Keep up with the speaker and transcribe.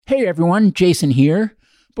Hey everyone, Jason here.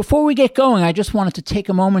 Before we get going, I just wanted to take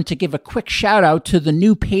a moment to give a quick shout out to the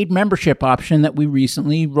new paid membership option that we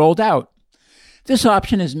recently rolled out. This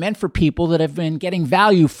option is meant for people that have been getting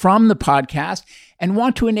value from the podcast and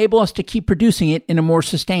want to enable us to keep producing it in a more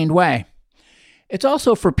sustained way. It's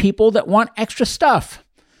also for people that want extra stuff,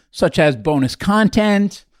 such as bonus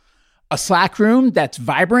content, a Slack room that's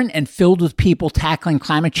vibrant and filled with people tackling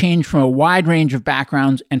climate change from a wide range of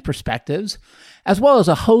backgrounds and perspectives, as well as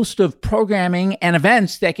a host of programming and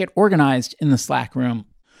events that get organized in the Slack room.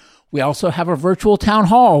 We also have a virtual town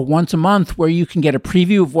hall once a month where you can get a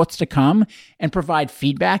preview of what's to come and provide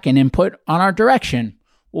feedback and input on our direction.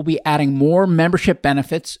 We'll be adding more membership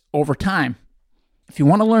benefits over time. If you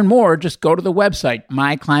want to learn more, just go to the website,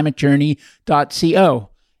 myclimatejourney.co.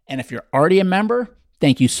 And if you're already a member,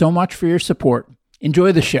 thank you so much for your support.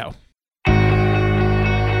 Enjoy the show.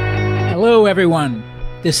 Hello, everyone.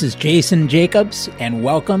 This is Jason Jacobs, and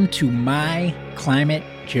welcome to My Climate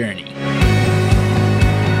Journey.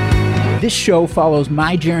 This show follows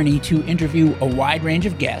my journey to interview a wide range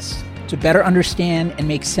of guests to better understand and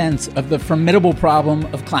make sense of the formidable problem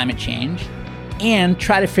of climate change and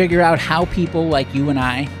try to figure out how people like you and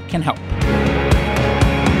I can help.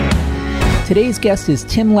 Today's guest is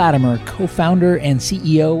Tim Latimer, co-founder and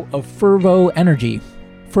CEO of Fervo Energy.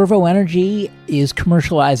 Fervo Energy is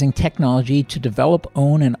commercializing technology to develop,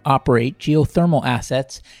 own, and operate geothermal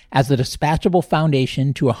assets as a dispatchable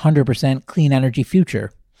foundation to a 100% clean energy future.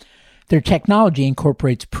 Their technology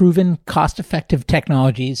incorporates proven, cost-effective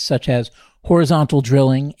technologies such as horizontal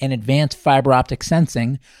drilling and advanced fiber optic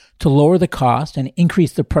sensing to lower the cost and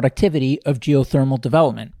increase the productivity of geothermal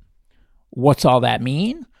development. What's all that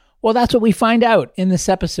mean? Well, that's what we find out in this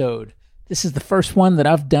episode. This is the first one that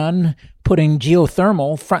I've done putting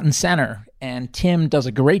geothermal front and center, and Tim does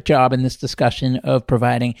a great job in this discussion of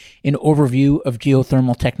providing an overview of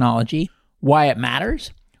geothermal technology, why it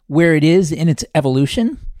matters, where it is in its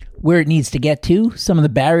evolution, where it needs to get to, some of the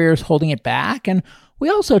barriers holding it back, and we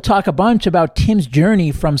also talk a bunch about Tim's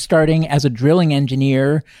journey from starting as a drilling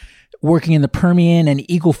engineer, working in the Permian and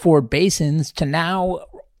Eagle Ford basins, to now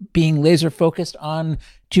being laser focused on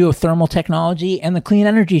geothermal technology and the clean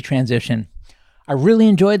energy transition. I really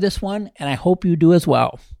enjoyed this one, and I hope you do as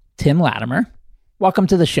well. Tim Latimer, welcome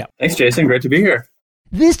to the show. Thanks, Jason. Great to be here.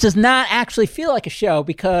 This does not actually feel like a show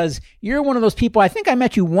because you're one of those people. I think I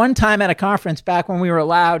met you one time at a conference back when we were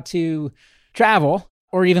allowed to travel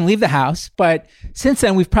or even leave the house. But since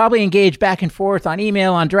then, we've probably engaged back and forth on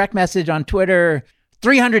email, on direct message, on Twitter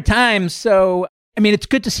 300 times. So, I mean, it's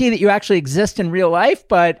good to see that you actually exist in real life,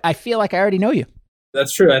 but I feel like I already know you.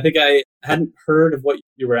 That's true. I think I hadn't heard of what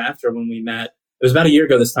you were after when we met. It was about a year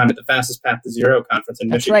ago this time at the Fastest Path to Zero conference in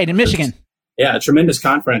Michigan. That's right, in Michigan. Yeah, a tremendous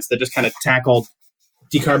conference that just kind of tackled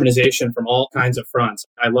decarbonization from all kinds of fronts.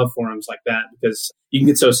 I love forums like that because you can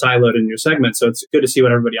get so siloed in your segment. So it's good to see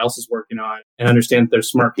what everybody else is working on and understand that there's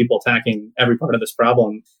smart people attacking every part of this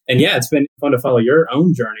problem. And yeah, it's been fun to follow your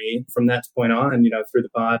own journey from that point on, through the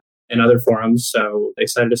pod and other forums. So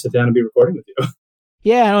excited to sit down and be recording with you.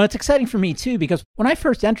 Yeah, no, it's exciting for me too, because when I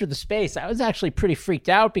first entered the space, I was actually pretty freaked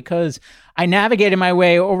out because I navigated my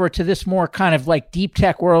way over to this more kind of like deep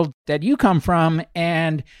tech world that you come from.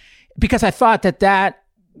 And because I thought that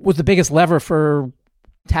was the biggest lever for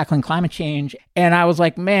tackling climate change. And I was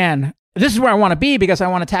like, man, this is where I want to be because I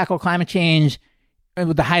want to tackle climate change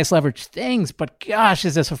with the highest leverage things. But gosh,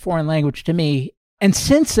 is this a foreign language to me? And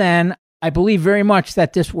since then, I believe very much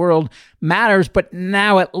that this world matters, but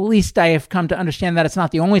now at least I have come to understand that it's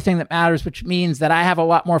not the only thing that matters, which means that I have a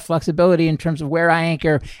lot more flexibility in terms of where I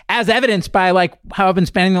anchor, as evidenced by like how I've been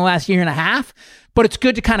spending the last year and a half. But it's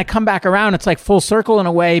good to kind of come back around. It's like full circle in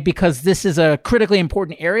a way because this is a critically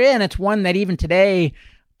important area, and it's one that even today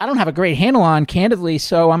I don't have a great handle on, candidly.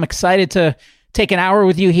 So I'm excited to take an hour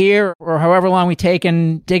with you here or however long we take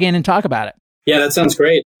and dig in and talk about it. Yeah, that sounds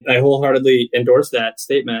great. I wholeheartedly endorse that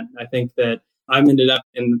statement. I think that I've ended up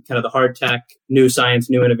in kind of the hard tech, new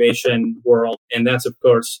science, new innovation world. And that's, of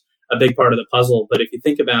course, a big part of the puzzle. But if you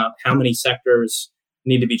think about how many sectors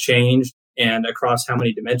need to be changed and across how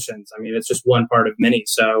many dimensions, I mean, it's just one part of many.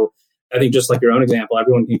 So I think just like your own example,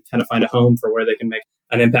 everyone can kind of find a home for where they can make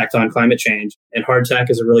an impact on climate change. And hard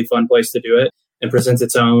tech is a really fun place to do it and presents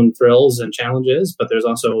its own thrills and challenges. But there's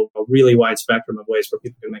also a really wide spectrum of ways where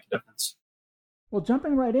people can make a difference. Well,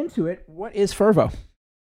 jumping right into it, what is Fervo?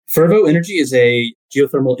 Fervo Energy is a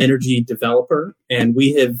geothermal energy developer, and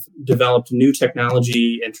we have developed new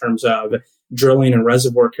technology in terms of drilling and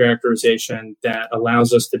reservoir characterization that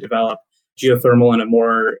allows us to develop geothermal in a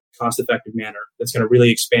more cost-effective manner that's going to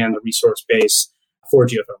really expand the resource base for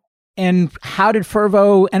geothermal. And how did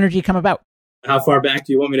Fervo Energy come about? How far back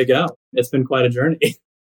do you want me to go? It's been quite a journey.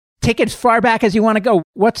 Take it as far back as you want to go.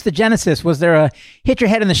 What's the genesis? Was there a hit your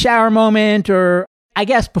head in the shower moment? Or I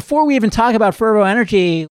guess before we even talk about Fervo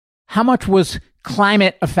Energy, how much was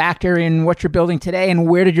climate a factor in what you're building today? And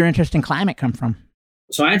where did your interest in climate come from?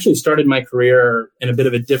 So I actually started my career in a bit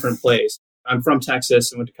of a different place. I'm from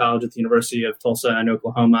Texas and went to college at the University of Tulsa in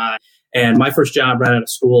Oklahoma. And my first job right out of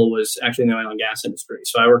school was actually in the oil and gas industry.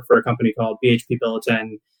 So I worked for a company called BHP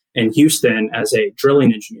Billiton in Houston as a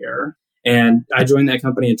drilling engineer. And I joined that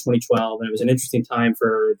company in 2012. And it was an interesting time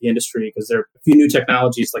for the industry because there are a few new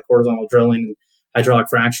technologies like horizontal drilling and hydraulic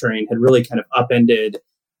fracturing had really kind of upended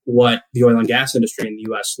what the oil and gas industry in the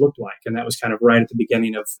U.S. looked like. And that was kind of right at the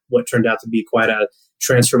beginning of what turned out to be quite a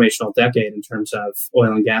transformational decade in terms of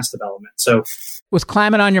oil and gas development. So was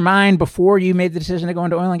climate on your mind before you made the decision to go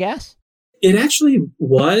into oil and gas? It actually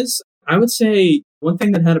was. I would say one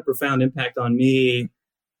thing that had a profound impact on me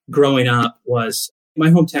growing up was my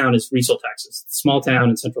hometown is Riesel, Texas. It's a small town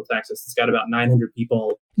in central Texas. It's got about 900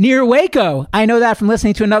 people. Near Waco. I know that from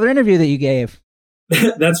listening to another interview that you gave.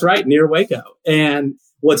 That's right, near Waco. And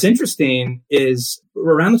what's interesting is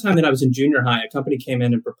around the time that I was in junior high, a company came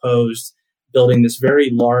in and proposed building this very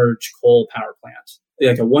large coal power plant,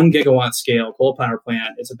 like a 1 gigawatt scale coal power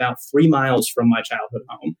plant. It's about 3 miles from my childhood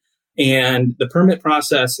home. And the permit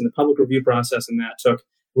process and the public review process and that took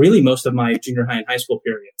really most of my junior high and high school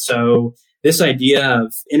period. So this idea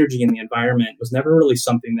of energy in the environment was never really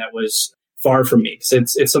something that was far from me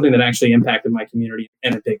because it's something that actually impacted my community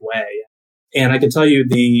in a big way. And I can tell you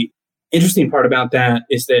the interesting part about that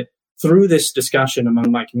is that through this discussion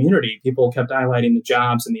among my community, people kept highlighting the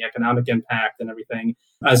jobs and the economic impact and everything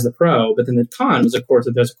as the pro. But then the con was, of course,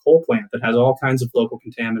 that there's a coal plant that has all kinds of local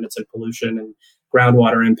contaminants and pollution and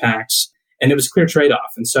groundwater impacts. And it was a clear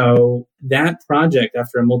trade-off. And so that project,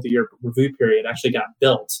 after a multi-year review period, actually got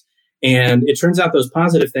built. And it turns out those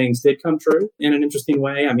positive things did come true in an interesting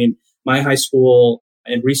way. I mean, my high school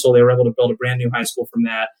in Riesel, they were able to build a brand new high school from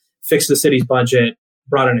that, fix the city's budget,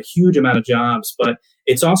 brought in a huge amount of jobs, but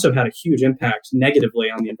it's also had a huge impact negatively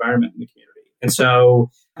on the environment in the community. And so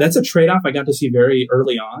that's a trade-off I got to see very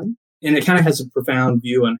early on. And it kind of has a profound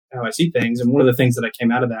view on how I see things. And one of the things that I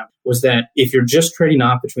came out of that was that if you're just trading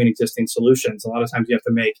off between existing solutions, a lot of times you have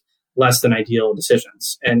to make less than ideal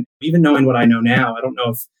decisions. And even knowing what I know now, I don't know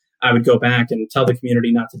if I would go back and tell the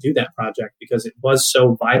community not to do that project because it was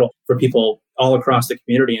so vital for people all across the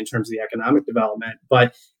community in terms of the economic development.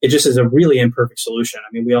 But it just is a really imperfect solution. I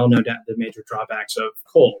mean, we all know the major drawbacks of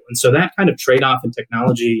coal. And so that kind of trade-off in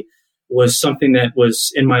technology was something that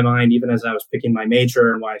was in my mind even as I was picking my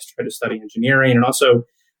major and why I tried to study engineering. And also,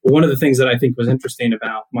 one of the things that I think was interesting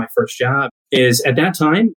about my first job is at that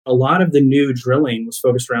time, a lot of the new drilling was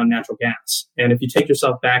focused around natural gas. And if you take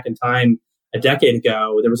yourself back in time a decade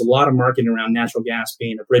ago, there was a lot of marketing around natural gas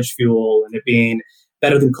being a bridge fuel and it being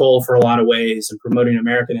better than coal for a lot of ways and promoting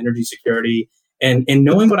American energy security. And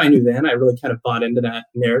knowing what I knew then, I really kind of bought into that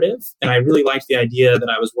narrative. And I really liked the idea that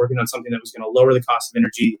I was working on something that was going to lower the cost of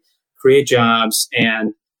energy, create jobs,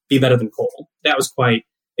 and be better than coal. That was quite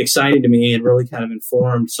exciting to me and really kind of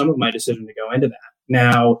informed some of my decision to go into that.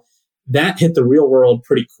 Now, that hit the real world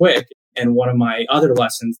pretty quick. And one of my other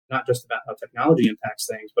lessons, not just about how technology impacts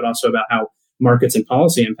things, but also about how markets and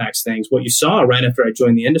policy impacts things. What you saw right after I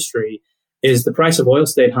joined the industry is the price of oil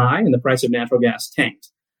stayed high and the price of natural gas tanked.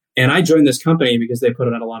 And I joined this company because they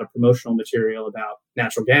put out a lot of promotional material about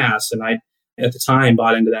natural gas. And I, at the time,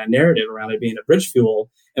 bought into that narrative around it being a bridge fuel.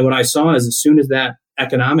 And what I saw is as soon as that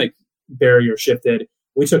economic barrier shifted,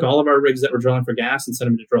 we took all of our rigs that were drilling for gas and sent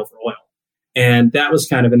them to drill for oil. And that was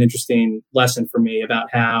kind of an interesting lesson for me about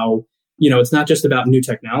how, it's not just about new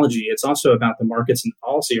technology. It's also about the markets and the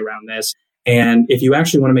policy around this. And if you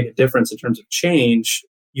actually want to make a difference in terms of change,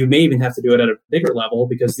 you may even have to do it at a bigger level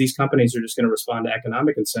because these companies are just going to respond to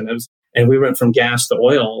economic incentives. And we went from gas to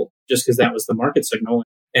oil just because that was the market signal.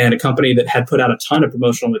 And a company that had put out a ton of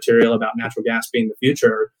promotional material about natural gas being the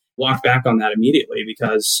future walked back on that immediately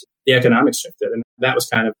because the economics shifted. And that was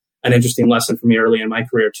kind of an interesting lesson for me early in my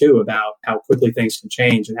career too, about how quickly things can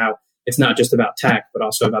change and how it's not just about tech, but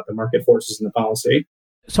also about the market forces and the policy.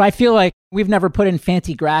 So I feel like we've never put in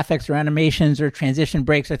fancy graphics or animations or transition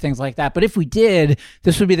breaks or things like that. But if we did,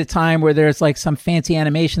 this would be the time where there's like some fancy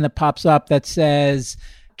animation that pops up that says,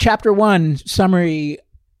 Chapter 1, summary,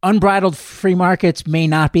 unbridled free markets may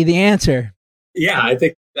not be the answer. Yeah, I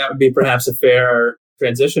think that would be perhaps a fair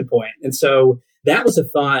transition point. And so that was a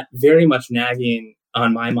thought very much nagging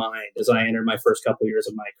on my mind as I entered my first couple of years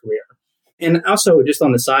of my career. And also just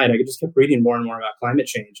on the side, I just kept reading more and more about climate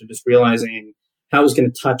change and just realizing how it was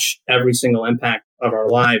going to touch every single impact of our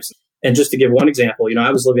lives. And just to give one example,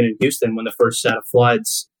 I was living in Houston when the first set of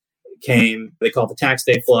floods came. They call it the tax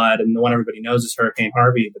day flood, and the one everybody knows is Hurricane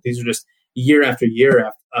Harvey. But these are just year after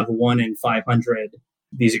year of 1 in 500,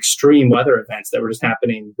 these extreme weather events that were just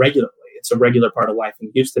happening regularly. It's a regular part of life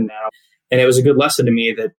in Houston now. And it was a good lesson to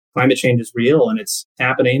me that climate change is real and it's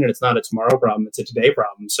happening, and it's not a tomorrow problem, it's a today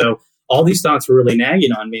problem. So all these thoughts were really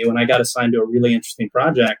nagging on me when I got assigned to a really interesting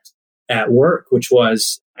project at work, which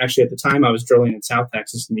was actually, at the time, I was drilling in South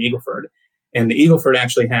Texas in the Eagle Ford. And the Eagle Ford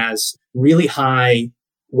actually has really high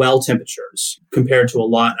well temperatures compared to a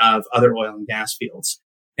lot of other oil and gas fields.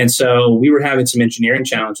 And so we were having some engineering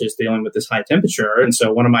challenges dealing with this high temperature. And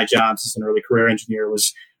so one of my jobs as an early career engineer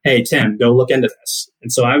was, hey, Tim, go look into this.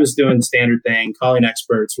 And so I was doing the standard thing, calling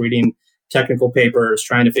experts, reading technical papers,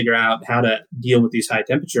 trying to figure out how to deal with these high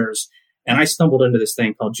temperatures. And I stumbled into this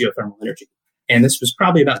thing called geothermal energy. And this was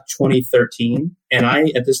probably about 2013. And I,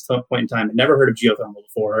 at this point in time, had never heard of geothermal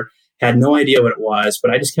before, had no idea what it was, but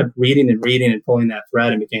I just kept reading and pulling that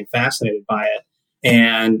thread and became fascinated by it.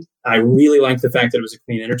 And I really liked the fact that it was a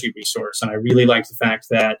clean energy resource. And I really liked the fact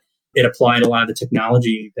that it applied a lot of the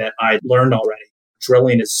technology that I'd learned already.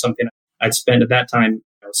 Drilling is something I'd spent at that time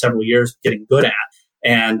several years getting good at.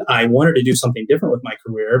 And I wanted to do something different with my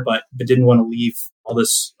career, but didn't want to leave all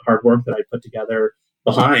this hard work that I put together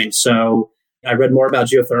behind. So I read more about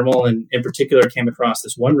geothermal, and in particular came across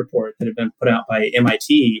this one report that had been put out by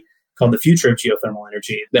MIT called The Future of Geothermal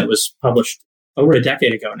Energy that was published over a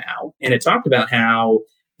decade ago now. And it talked about how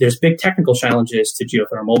there's big technical challenges to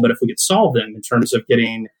geothermal, but if we could solve them in terms of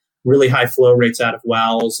getting really high flow rates out of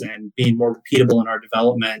wells and being more repeatable in our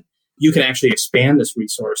development, you can actually expand this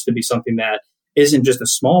resource to be something that isn't just a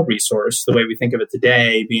small resource the way we think of it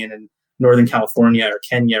today, being in Northern California or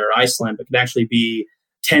Kenya or Iceland, but could actually be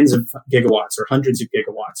tens of gigawatts or hundreds of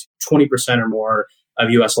gigawatts, 20% or more of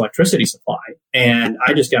U.S. electricity supply. And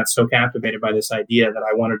I just got so captivated by this idea that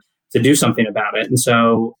I wanted to do something about it. And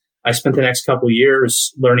so I spent the next couple of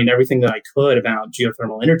years learning everything that I could about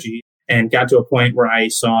geothermal energy, and got to a point where I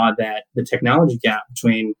saw that the technology gap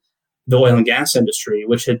between the oil and gas industry,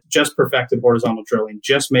 which had just perfected horizontal drilling,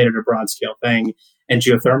 just made it a broad scale thing, and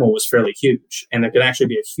geothermal was fairly huge. And there could actually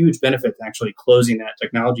be a huge benefit to actually closing that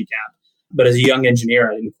technology gap. But as a young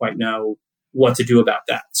engineer, I didn't quite know what to do about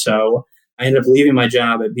that. So I ended up leaving my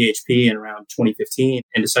job at BHP in around 2015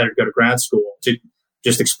 and decided to go to grad school to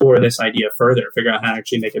just explore this idea further, figure out how to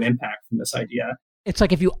actually make an impact from this idea. It's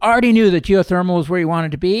like if you already knew that geothermal was where you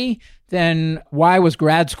wanted to be, then why was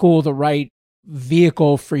grad school the right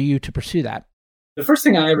vehicle for you to pursue that? The first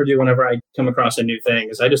thing I ever do whenever I come across a new thing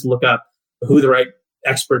is I just look up who the right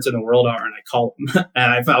experts in the world are and I call them.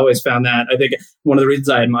 And I've always found that. I think one of the reasons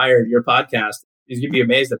I admired your podcast is you'd be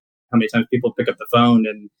amazed at how many times people pick up the phone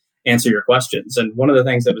and answer your questions. And one of the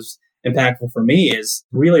things that was impactful for me is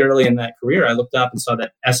really early in that career, I looked up and saw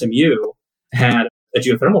that SMU had a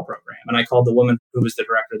geothermal program. And I called the woman who was the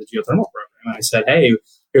director of the geothermal program. And I said, hey,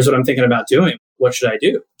 here's what I'm thinking about doing. What should I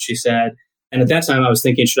do? She said, and at that time I was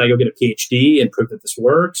thinking, should I go get a PhD and prove that this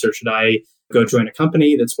works? Or should I go join a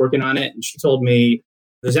company that's working on it? And she told me,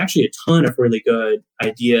 there's actually a ton of really good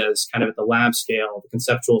ideas kind of at the lab scale, the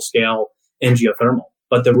conceptual scale in geothermal.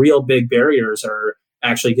 But the real big barriers are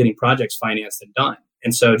actually getting projects financed and done.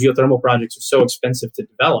 And so geothermal projects are so expensive to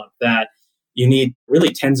develop that you need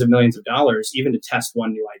really tens of millions of dollars even to test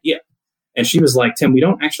one new idea. And she was like, Tim, we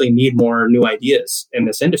don't actually need more new ideas in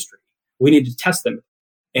this industry. We need to test them.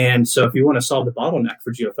 And so if you want to solve the bottleneck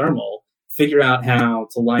for geothermal, figure out how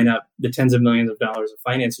to line up the tens of millions of dollars of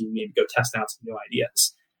financing you need to go test out some new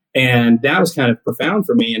ideas. And that was kind of profound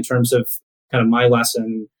for me in terms of kind of my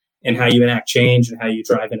lesson in how you enact change and how you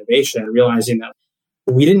drive innovation, realizing that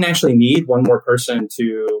we didn't actually need one more person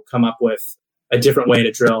to come up with a different way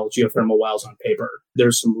to drill geothermal wells on paper.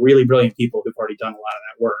 There's some really brilliant people who've already done a lot of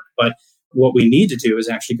that work. But what we need to do is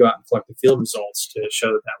actually go out and collect the field results to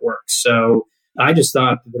show that that works. So I just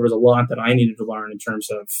thought that there was a lot that I needed to learn in terms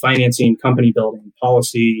of financing, company building,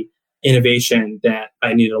 policy, innovation that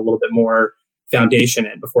I needed a little bit more foundation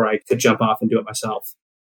in before I could jump off and do it myself.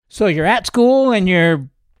 So you're at school and you're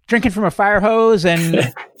drinking from a fire hose.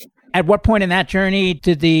 And at what point in that journey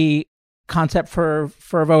did the concept for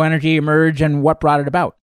Fervo Energy emerge, and what brought it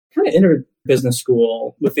about? Kind of entered business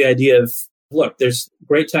school with the idea of, look, there's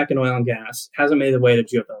great tech in oil and gas, hasn't made the way to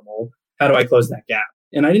geothermal. How do I close that gap?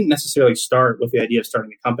 And I didn't necessarily start with the idea of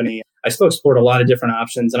starting a company. I still explored a lot of different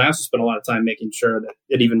options, and I also spent a lot of time making sure that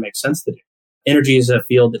it even makes sense to do. Energy is a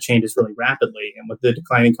field that changes really rapidly, and with the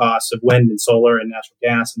declining costs of wind and solar and natural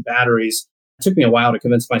gas and batteries, it took me a while to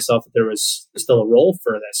convince myself that there was still a role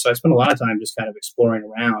for this. So I spent a lot of time just kind of exploring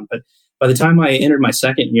around. But by the time I entered my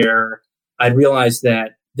second year, I'd realized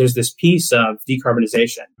that there's this piece of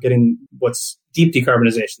decarbonization, getting what's deep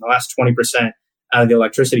decarbonization, the last 20% out of the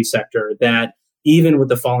electricity sector, that even with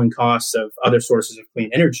the falling costs of other sources of clean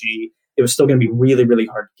energy, it was still going to be really, really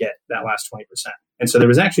hard to get that last 20%. And so there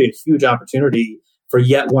was actually a huge opportunity for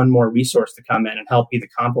yet one more resource to come in and help be the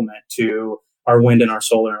complement to our wind and our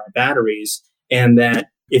solar and our batteries. And that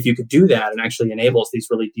if you could do that, it actually enables these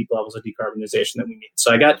really deep levels of decarbonization that we need.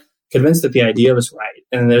 So I got convinced that the idea was right.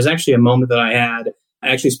 And there's actually a moment that I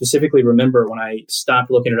actually specifically remember when I stopped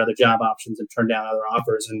looking at other job options and turned down other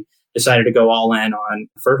offers and decided to go all in on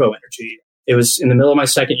Fervo Energy. It was in the middle of my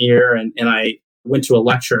second year, and I went to a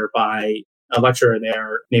lecture by a lecturer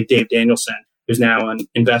there named Dave Danielson, who's now an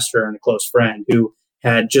investor and a close friend, who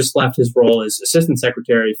had just left his role as assistant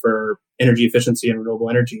secretary for energy efficiency and renewable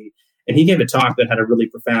energy. And he gave a talk that had a really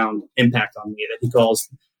profound impact on me that he calls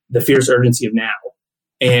the fierce urgency of now.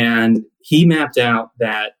 And he mapped out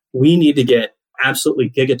that we need to get absolutely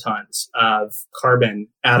gigatons of carbon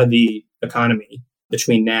out of the economy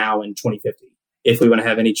between now and 2050 if we want to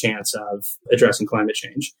have any chance of addressing climate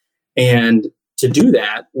change. And to do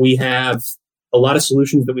that, we have a lot of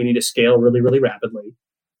solutions that we need to scale really, really rapidly.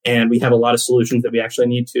 And we have a lot of solutions that we actually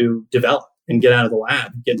need to develop and get out of the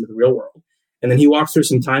lab, get into the real world. And then he walked through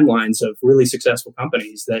some timelines of really successful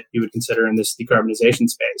companies that you would consider in this decarbonization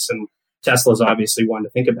space. And Tesla is obviously one to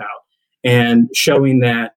think about. And showing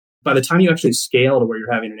that by the time you actually scale to where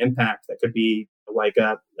you're having an impact that could be like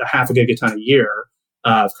a half a gigaton a year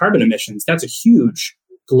of carbon emissions, that's a huge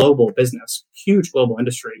global business, huge global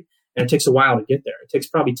industry. And it takes a while to get there. It takes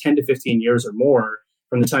probably 10 to 15 years or more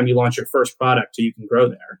from the time you launch your first product till you can grow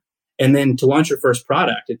there. And then to launch your first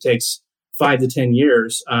product, it takes 5 to 10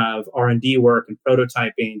 years of R&D work and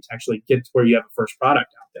prototyping to actually get to where you have a first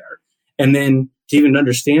product out there. And then to even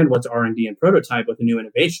understand what's R&D and prototype with a new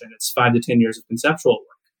innovation, it's 5 to 10 years of conceptual work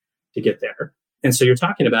to get there. And so you're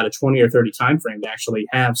talking about a 20 or 30 timeframe to actually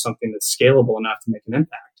have something that's scalable enough to make an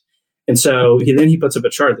impact. And so he puts up a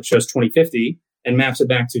chart that shows 2050 and maps it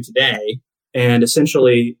back to today. And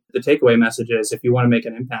essentially, the takeaway message is if you want to make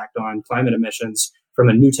an impact on climate emissions from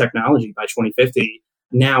a new technology by 2050,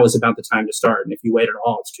 now is about the time to start. And if you wait at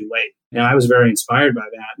all, it's too late. And I was very inspired by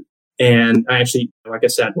that. And I actually, like I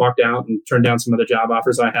said, walked out and turned down some of the job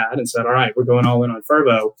offers I had and said, all right, we're going all in on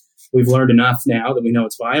Fervo. We've learned enough now that we know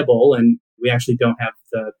it's viable, and we actually don't have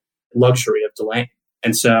the luxury of delaying.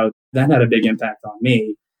 And so that had a big impact on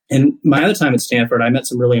me. And my other time at Stanford, I met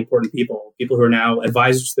some really important people who are now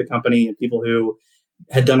advisors to the company and people who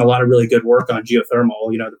had done a lot of really good work on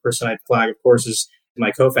geothermal. You know, the person I'd flag, of course, is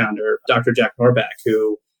my co-founder, Dr. Jack Norbeck,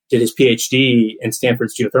 who did his PhD in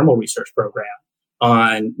Stanford's geothermal research program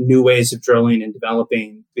on new ways of drilling and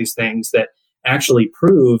developing these things that actually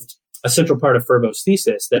proved a central part of Fervo's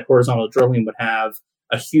thesis that horizontal drilling would have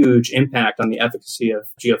a huge impact on the efficacy of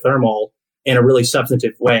geothermal in a really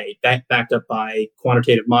substantive way, backed up by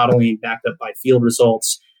quantitative modeling, backed up by field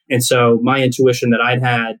results. And so my intuition that I'd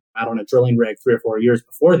had out on a drilling rig 3 or 4 years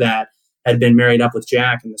before that had been married up with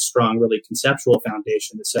Jack and the strong, really conceptual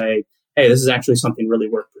foundation to say, hey, this is actually something really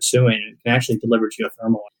worth pursuing and can actually deliver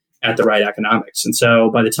geothermal at the right economics. And so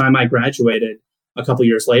by the time I graduated a couple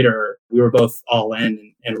years later, we were both all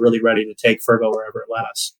in and really ready to take Fervo wherever it led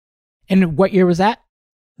us. And what year was that?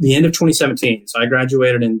 The end of 2017. So I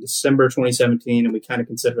graduated in December 2017, and we kind of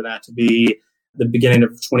consider that to be the beginning of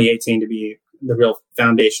 2018 to be the real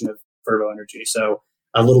foundation of Fervo Energy. So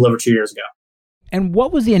a little over 2 years ago. And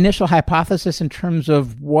what was the initial hypothesis in terms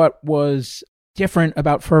of what was different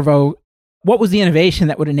about Fervo? What was the innovation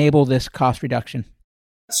that would enable this cost reduction?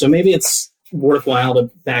 So maybe it's worthwhile to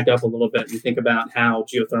back up a little bit and think about how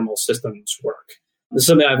geothermal systems work. This is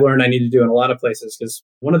something I've learned I need to do in a lot of places, because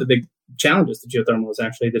one of the big challenges to geothermal is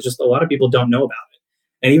actually that just a lot of people don't know about it.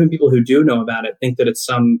 And even people who do know about it think that it's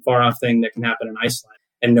some far off thing that can happen in Iceland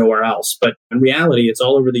and nowhere else. But in reality, it's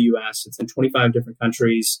all over the US. It's in 25 different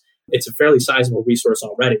countries. It's a fairly sizable resource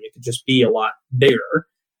already. It could just be a lot bigger,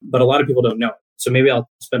 but a lot of people don't know it. So maybe I'll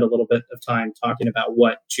spend a little bit of time talking about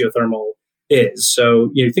what geothermal is. So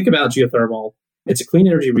you think about geothermal, it's a clean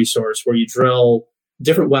energy resource where you drill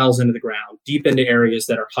different wells into the ground, deep into areas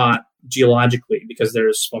that are hot geologically because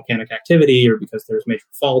there's volcanic activity or because there's major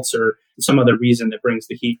faults or some other reason that brings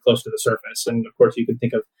the heat close to the surface. And of course, you can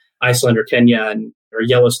think of Iceland or Kenya or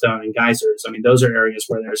Yellowstone and geysers. I mean, those are areas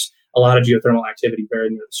where there's a lot of geothermal activity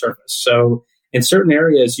buried near the surface. So in certain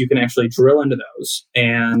areas, you can actually drill into those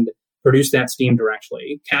and produce that steam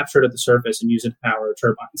directly, capture it at the surface, and use it to power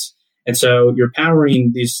turbines. And so you're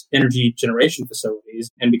powering these energy generation facilities.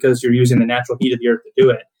 And because you're using the natural heat of the earth to do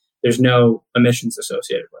it, there's no emissions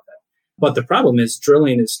associated with it. But the problem is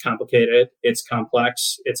drilling is complicated. It's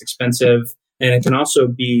complex. It's expensive. and it can also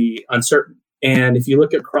be uncertain. And if you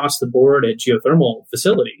look across the board at geothermal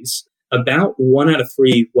facilities, about 1 out of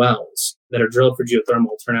 3 wells that are drilled for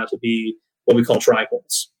geothermal turn out to be what we call dry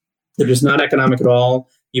holes. They're just not economic at all.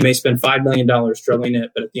 You may spend $5 million drilling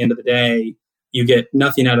it, but at the end of the day, you get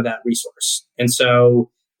nothing out of that resource. And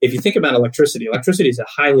so if you think about electricity is a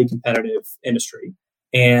highly competitive industry,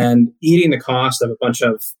 and eating the cost of a bunch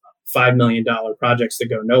of $5 million projects that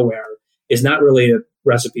go nowhere is not really a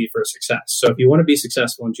recipe for success. So if you want to be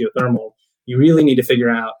successful in geothermal, you really need to figure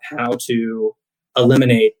out how to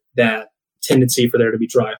eliminate that tendency for there to be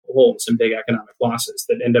dry holes and big economic losses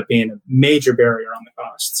that end up being a major barrier on the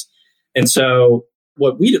costs. And so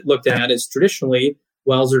what we looked at is traditionally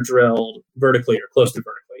wells are drilled vertically or close to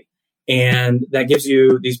vertically. And that gives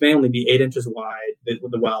you, these may only be 8 inches wide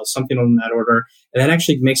with the wells, something on that order. And that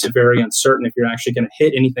actually makes it very uncertain if you're actually going to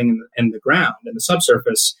hit anything in the ground, in the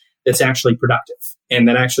subsurface, that's actually productive. And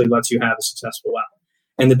that actually lets you have a successful well.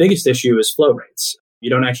 And the biggest issue is flow rates. You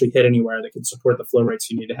don't actually hit anywhere that can support the flow rates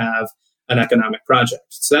you need to have an economic project.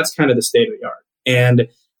 So that's kind of the state of the art. And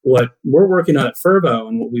what we're working on at Fervo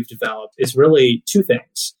and what we've developed is really 2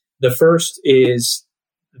 things. The first is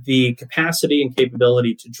the capacity and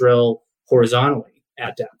capability to drill horizontally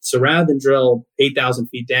at depth. So rather than drill 8,000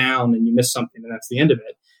 feet down and you miss something and that's the end of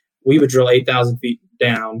it, we would drill 8,000 feet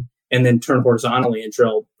down and then turn horizontally and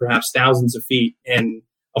drill perhaps thousands of feet in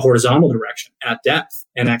a horizontal direction at depth.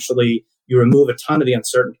 And actually, you remove a ton of the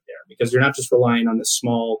uncertainty there because you're not just relying on this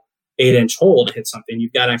small 8-inch hole to hit something.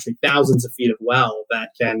 You've got actually thousands of feet of well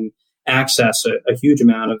that can access a huge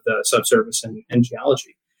amount of the subsurface and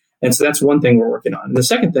geology. And so that's one thing we're working on. And the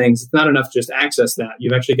second thing is it's not enough to just access that.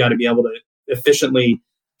 You've actually got to be able to efficiently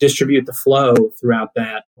distribute the flow throughout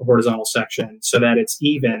that horizontal section so that it's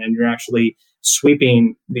even and you're actually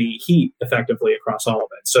sweeping the heat effectively across all of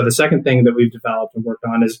it. So the second thing that we've developed and worked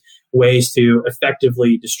on is ways to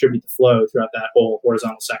effectively distribute the flow throughout that whole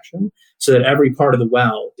horizontal section so that every part of the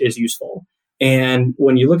well is useful. And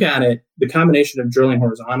when you look at it, the combination of drilling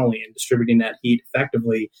horizontally and distributing that heat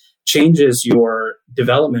effectively changes your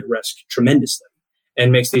development risk tremendously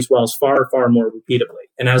and makes these wells far, far more repeatably.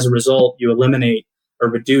 And as a result, you eliminate or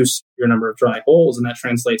reduce your number of dry holes, and that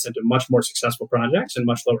translates into much more successful projects and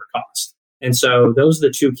much lower cost. And so those are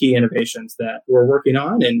the 2 key innovations that we're working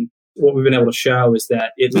on. And what we've been able to show is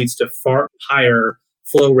that it leads to far higher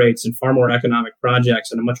flow rates and far more economic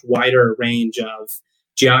projects and a much wider range of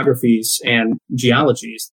geographies and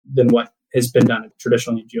geologies than what has been done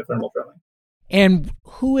traditionally in geothermal drilling. And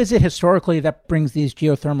who is it historically that brings these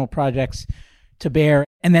geothermal projects to bear?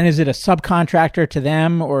 And then is it a subcontractor to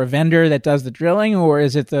them or a vendor that does the drilling, or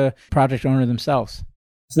is it the project owner themselves?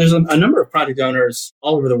 So there's a number of project owners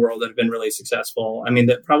all over the world that have been really successful. I mean,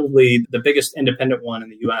 probably the biggest independent one in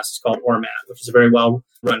the U.S. is called Ormat, which is a very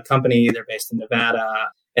well-run company. They're based in Nevada,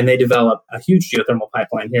 and they develop a huge geothermal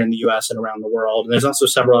pipeline here in the U.S. and around the world. And there's also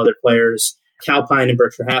several other players, Calpine and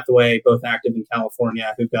Berkshire Hathaway, both active in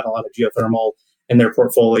California, who've got a lot of geothermal in their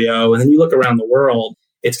portfolio. And then you look around the world,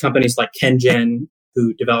 it's companies like KenGen,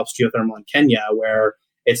 who develops geothermal in Kenya, where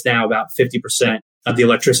it's now about 50% of the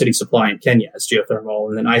electricity supply in Kenya is geothermal.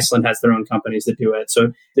 And then Iceland has their own companies that do it.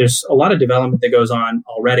 So there's a lot of development that goes on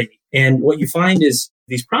already. And what you find is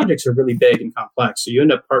these projects are really big and complex. So you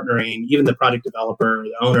end up partnering, even the project developer,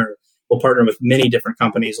 the owner, will partner with many different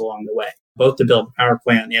companies along the way, both to build the power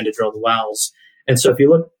plant and to drill the wells. And so if you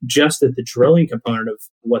look just at the drilling component of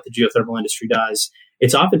what the geothermal industry does,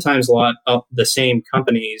 it's oftentimes a lot of the same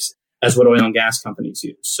companies as what oil and gas companies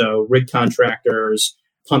use. So rig contractors,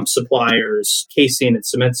 pump suppliers, casing and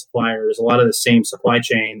cement suppliers, a lot of the same supply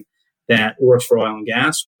chain that works for oil and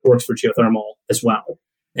gas works for geothermal as well.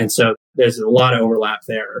 And so there's a lot of overlap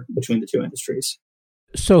there between the 2 industries.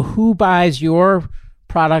 So who buys your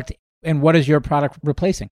product and what is your product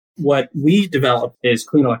replacing? What we develop is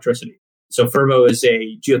clean electricity. So Fervo is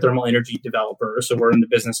a geothermal energy developer. So we're in the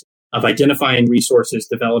business of identifying resources,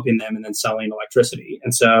 developing them, and then selling electricity.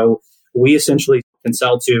 And so we essentially can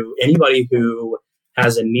sell to anybody who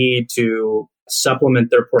has a need to supplement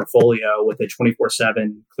their portfolio with a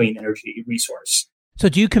 24/7 clean energy resource. So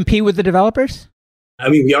do you compete with the developers? I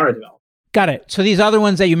mean, we are a developer. Got it. So these other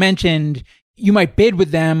ones that you mentioned, you might bid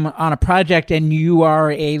with them on a project and you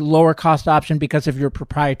are a lower cost option because of your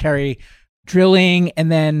proprietary drilling.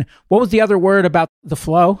 And then what was the other word about the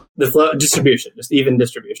flow? The flow distribution, just even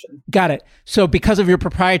distribution. Got it. So because of your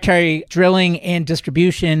proprietary drilling and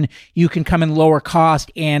distribution, you can come in lower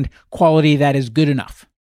cost and quality that is good enough.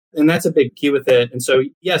 And that's a big key with it. And so,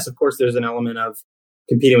 yes, of course, there's an element of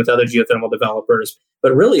competing with other geothermal developers.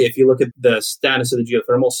 But really, if you look at the status of the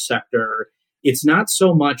geothermal sector, it's not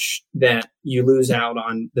so much that you lose out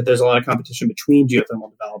on that there's a lot of competition between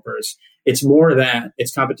geothermal developers. It's more that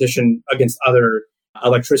it's competition against other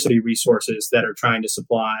electricity resources that are trying to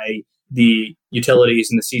supply the utilities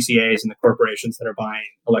and the CCAs and the corporations that are buying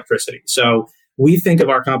electricity. So we think of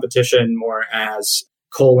our competition more as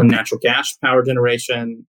coal and natural gas power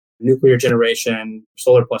generation, nuclear generation,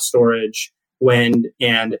 solar plus storage, wind.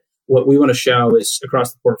 And what we want to show is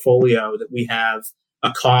across the portfolio that we have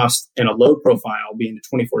a cost and a load profile being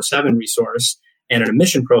a 24/7 resource and an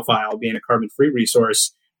emission profile being a carbon-free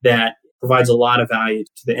resource that provides a lot of value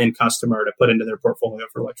to the end customer to put into their portfolio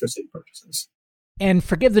for electricity purchases. And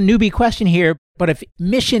forgive the newbie question here, but if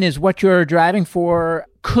mission is what you're driving for,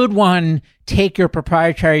 could one take your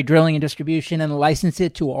proprietary drilling and distribution and license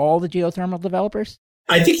it to all the geothermal developers?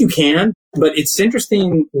 I think you can, but it's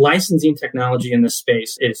interesting. Licensing technology in this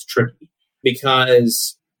space is tricky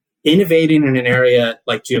because innovating in an area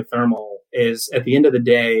like geothermal is, at the end of the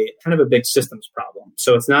day, kind of a big systems problem.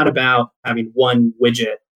 So it's not about having one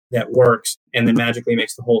widget that works and then magically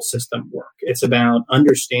makes the whole system work. It's about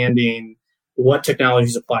understanding what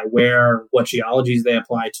technologies apply where, what geologies they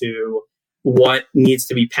apply to, what needs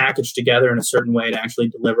to be packaged together in a certain way to actually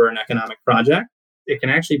deliver an economic project. It can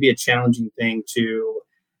actually be a challenging thing to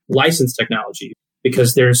license technology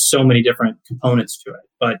because there's so many different components to it.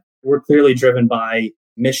 But we're clearly driven by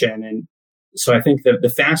mission. And so I think that the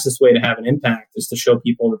fastest way to have an impact is to show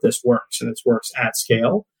people that this works and it works at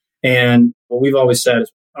scale. And what we've always said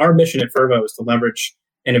is our mission at Fervo is to leverage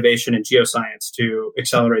innovation in geoscience to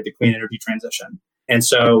accelerate the clean energy transition. And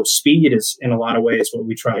so speed is in a lot of ways what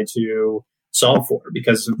we try to solve for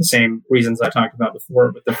because of the same reasons I talked about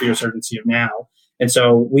before with the fierce urgency of now. And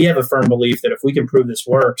so we have a firm belief that if we can prove this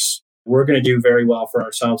works, we're going to do very well for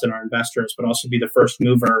ourselves and our investors, but also be the first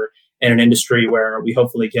mover in an industry where we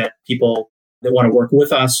hopefully get people that want to work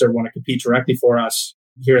with us or want to compete directly for us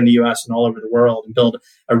here in the US and all over the world and build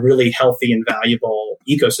a really healthy and valuable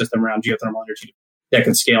ecosystem around geothermal energy that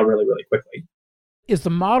can scale really, really quickly. Is the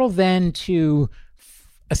model then to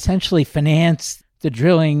essentially finance the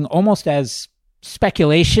drilling almost as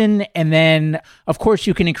speculation? And then, of course,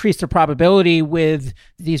 you can increase the probability with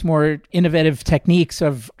these more innovative techniques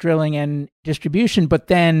of drilling and distribution, but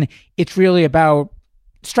then it's really about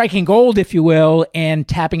striking gold, if you will, and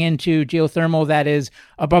tapping into geothermal that is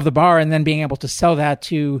above the bar and then being able to sell that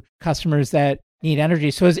to customers that need energy.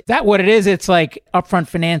 So is that what it is? It's like upfront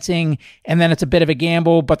financing and then it's a bit of a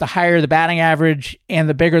gamble, but the higher the batting average and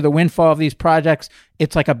the bigger the windfall of these projects,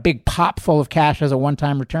 it's like a big pot full of cash as a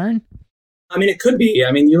one-time return? I mean, it could be.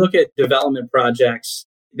 I mean, you look at development projects,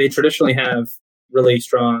 they traditionally have really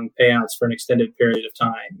strong payouts for an extended period of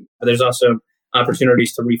time. There's also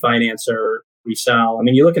opportunities to refinance or resell. I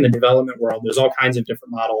mean, you look in the development world, there's all kinds of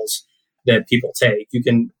different models that people take. You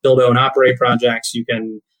can build, own, operate projects. You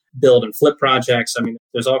can build and flip projects. I mean,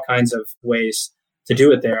 there's all kinds of ways to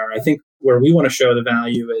do it there. I think where we want to show the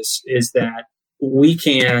value is that we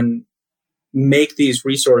can make these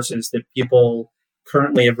resources that people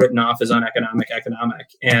currently have written off as uneconomic economic.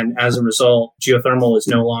 And as a result, geothermal is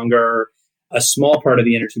no longer a small part of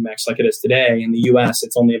the energy mix like it is today. In the US,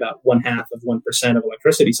 it's only about 0.5% of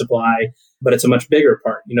electricity supply, but it's a much bigger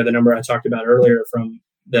part. You know, the number I talked about earlier from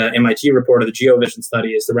the MIT report of the GeoVision study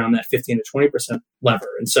is around that 15 to 20% lever.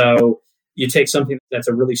 And so you take something that's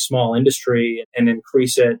a really small industry and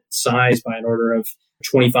increase its size by an order of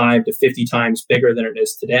 25 to 50 times bigger than it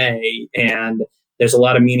is today. And there's a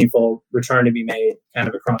lot of meaningful return to be made kind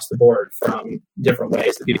of across the board from different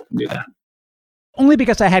ways that people can do that. Only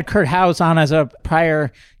because I had Kurt Howes on as a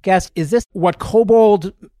prior guest. Is this what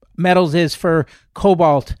Cobalt Metals is for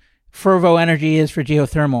cobalt, Fervo Energy is for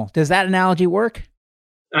geothermal? Does that analogy work?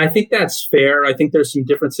 I think that's fair. I think there's some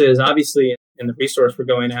differences, obviously, in the resource we're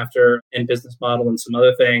going after and business model and some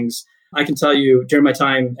other things. I can tell you, during my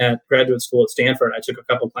time at graduate school at Stanford, I took a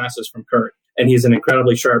couple classes from Kurt, and he's an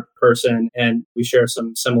incredibly sharp person, and we share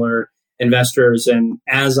some similar investors. And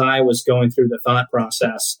as I was going through the thought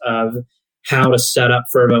process of how to set up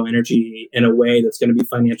Fervo Energy in a way that's going to be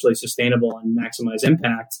financially sustainable and maximize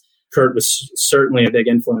impact, Kurt was certainly a big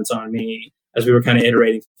influence on me as we were kind of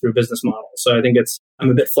iterating through business models. So I think I'm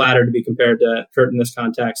a bit flattered to be compared to Kurt in this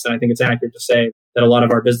context. And I think it's accurate to say that a lot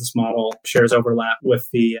of our business model shares overlap with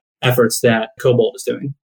the efforts that Cobalt is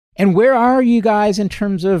doing. And where are you guys in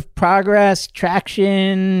terms of progress,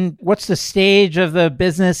 traction? What's the stage of the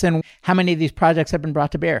business and how many of these projects have been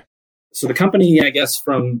brought to bear? So the company, I guess,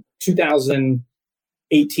 from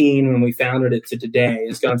 2018, when we founded it, to today,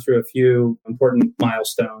 has gone through a few important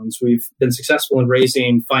milestones. We've been successful in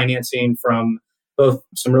raising financing from both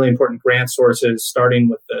some really important grant sources, starting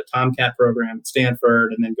with the Tomcat program at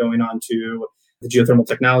Stanford, and then going on to the Geothermal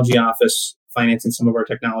Technology Office, financing some of our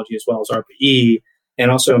technology as well as RPE. And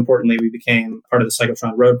also importantly, we became part of the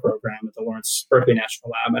Cyclotron Road program at the Lawrence Berkeley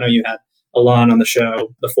National Lab. I know you had Alon on the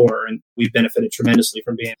show before, and we've benefited tremendously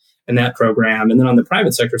from being in that program. And then on the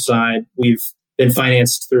private sector side, we've been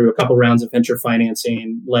financed through a couple rounds of venture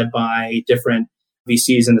financing led by different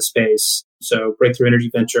VCs in the space. So Breakthrough Energy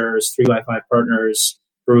Ventures, 3x5 Partners,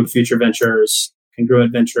 Baruch Future Ventures,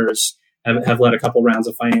 Congruent Ventures have led a couple rounds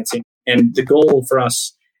of financing. And the goal for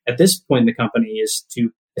us at this point in the company is to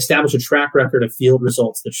establish a track record of field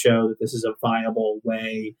results that show that this is a viable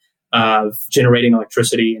way of generating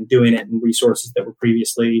electricity and doing it in resources that were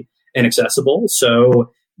previously inaccessible.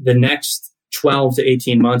 So the next 12 to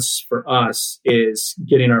 18 months for us is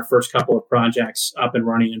getting our first couple of projects up and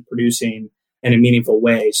running and producing in a meaningful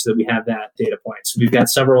way so that we have that data point. So we've got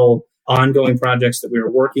several ongoing projects that we are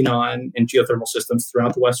working on in geothermal systems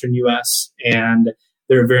throughout the Western U.S., and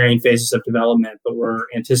there are varying phases of development, but we're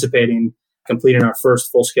anticipating completing our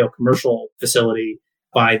first full-scale commercial facility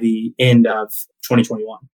by the end of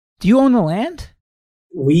 2021. Do you own the land?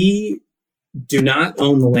 We do not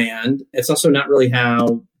own the land. It's also not really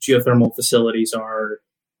how geothermal facilities are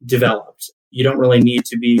developed. You don't really need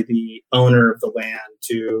to be the owner of the land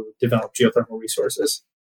to develop geothermal resources.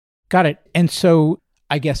 Got it. And so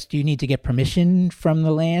I guess, do you need to get permission from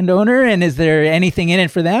the landowner? And is there anything in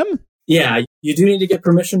it for them? Yeah, you do need to get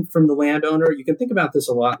permission from the landowner. You can think about this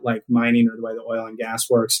a lot like mining or the way the oil and gas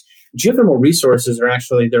works. Geothermal resources are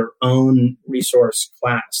actually their own resource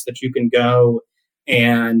class that you can go,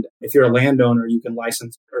 and if you're a landowner, you can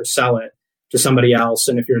license or sell it to somebody else.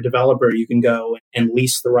 And if you're a developer, you can go and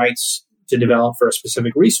lease the rights to develop for a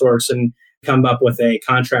specific resource and come up with a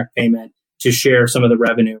contract payment to share some of the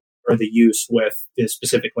revenue or the use with the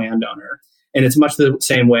specific landowner. And it's much the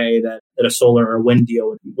same way that a solar or wind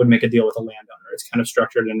deal would make a deal with a landowner. It's kind of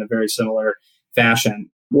structured in a very similar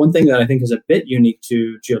fashion. One thing that I think is a bit unique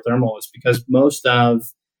to geothermal is because most of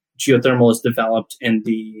geothermal is developed in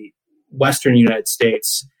the Western United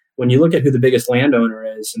States. When you look at who the biggest landowner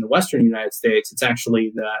is in the Western United States, it's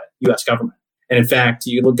actually the U.S. government. And in fact,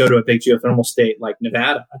 you go to a big geothermal state like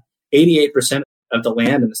Nevada, 88% of the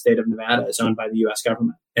land in the state of Nevada is owned by the U.S.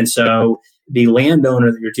 government. And so the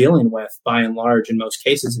landowner that you're dealing with, by and large, in most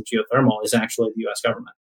cases in geothermal, is actually the U.S.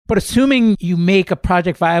 government. But assuming you make a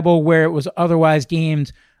project viable where it was otherwise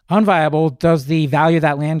deemed unviable, does the value of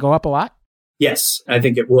that land go up a lot? Yes, I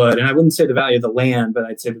think it would. And I wouldn't say the value of the land, but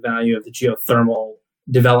I'd say the value of the geothermal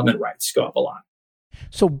development rights go up a lot.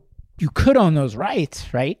 So you could own those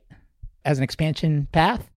rights, right? As an expansion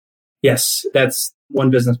path? Yes, that's one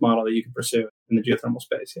business model that you can pursue in the geothermal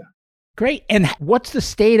space, yeah. Great. And what's the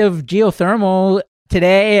state of geothermal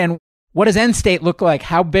today, and what does end state look like?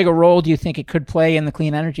 How big a role do you think it could play in the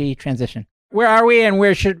clean energy transition? Where are we, and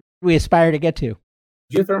where should we aspire to get to?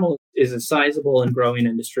 Geothermal is a sizable and growing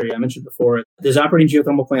industry. I mentioned before, there's operating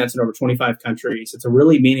geothermal plants in over 25 countries. It's a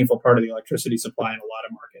really meaningful part of the electricity supply in a lot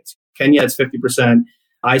of markets. Kenya, it's 50%.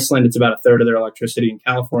 Iceland, it's about a third of their electricity. In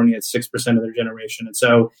California, it's 6% of their generation. And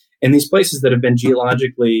so in these places that have been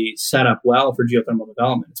geologically set up well for geothermal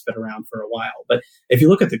development, it's been around for a while. But if you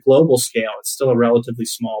look at the global scale, it's still a relatively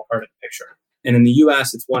small part of the picture. And in the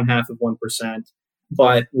US, it's 0.5%.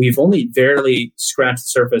 But we've only barely scratched the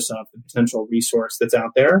surface of the potential resource that's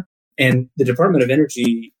out there. And the Department of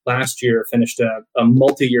Energy last year finished a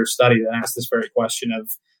multi-year study that asked this very question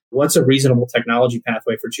of what's a reasonable technology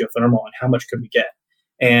pathway for geothermal and how much could we get?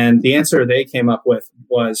 And the answer they came up with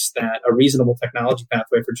was that a reasonable technology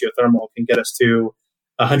pathway for geothermal can get us to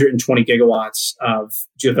 120 gigawatts of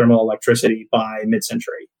geothermal electricity by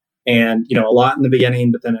mid-century. And, a lot in the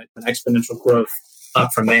beginning, but then an exponential growth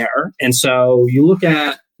up from there. And so you look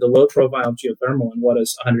at the load profile of geothermal and what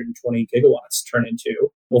does 120 gigawatts turn into?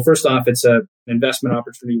 Well, first off, it's an investment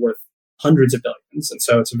opportunity worth hundreds of billions. And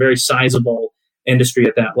so it's a very sizable industry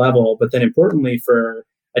at that level. But then importantly, for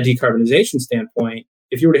a decarbonization standpoint,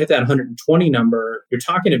 if you were to hit that 120 number, you're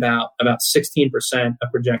talking about 16%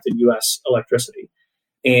 of projected U.S. electricity.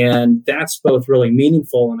 And that's both really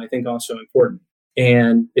meaningful and I think also important.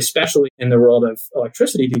 And especially in the world of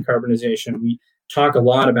electricity decarbonization, we talk a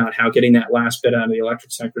lot about how getting that last bit out of the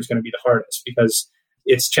electric sector is going to be the hardest because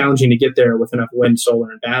it's challenging to get there with enough wind,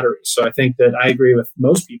 solar, and batteries. So I think that I agree with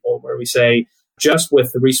most people where we say just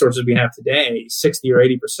with the resources we have today, 60 or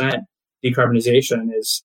 80% decarbonization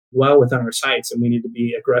is well within our sights and we need to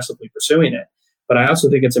be aggressively pursuing it. But I also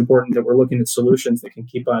think it's important that we're looking at solutions that can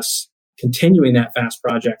keep us continuing that fast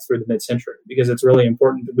project through the mid-century because it's really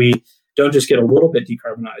important that we don't just get a little bit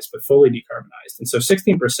decarbonized, but fully decarbonized. And so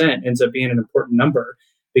 16% ends up being an important number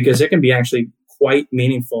because it can be actually quite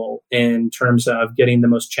meaningful in terms of getting the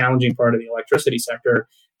most challenging part of the electricity sector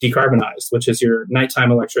decarbonized, which is your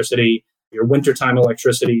nighttime electricity, your wintertime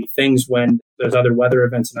electricity, things when there's other weather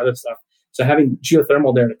events and other stuff. So having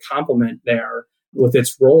geothermal there to complement there with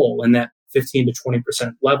its role in that 15 to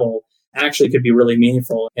 20% level actually could be really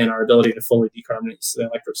meaningful in our ability to fully decarbonize the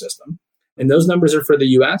electric system. And those numbers are for the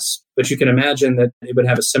US, but you can imagine that it would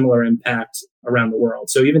have a similar impact around the world.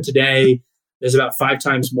 So even today, there's about 5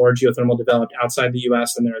 times more geothermal developed outside the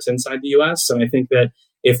US than there is inside the US. So I think that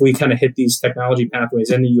if we kind of hit these technology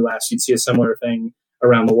pathways in the US, you'd see a similar thing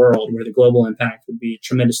around the world where the global impact would be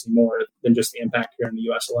tremendously more than just the impact here in the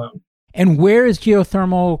US alone. And where is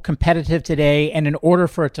geothermal competitive today? And in order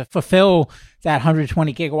for it to fulfill that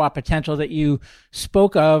 120 gigawatt potential that you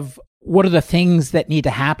spoke of, what are the things that need to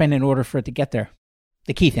happen in order for it to get there?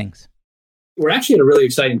 The key things. We're actually at a really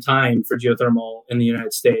exciting time for geothermal in the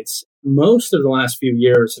United States. Most of the last few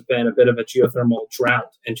years have been a bit of a geothermal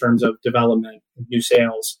drought in terms of development, new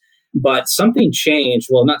sales. But something changed.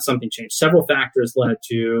 Well, not something changed. Several factors led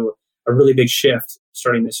to a really big shift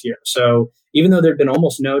starting this year. So even though there have been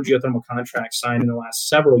almost no geothermal contracts signed in the last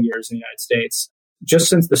several years in the United States, just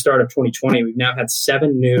since the start of 2020, we've now had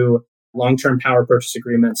 7 new long-term power purchase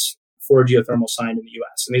agreements for geothermal signed in the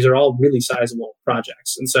US. And these are all really sizable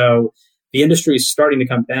projects. And so the industry is starting to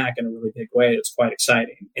come back in a really big way. It's quite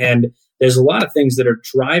exciting. And there's a lot of things that are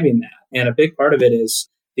driving that. And a big part of it is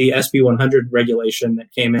the SB 100 regulation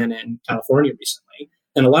that came in California recently.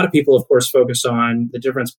 And a lot of people, of course, focus on the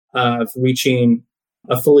difference of reaching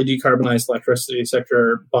a fully decarbonized electricity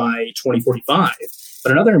sector by 2045.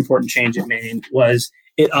 But another important change it made was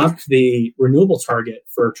it upped the renewable target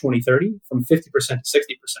for 2030 from 50% to 60%.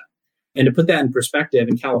 And to put that in perspective,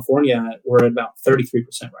 in California, we're at about 33%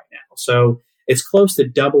 right now. So it's close to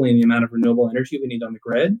doubling the amount of renewable energy we need on the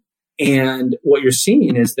grid. And what you're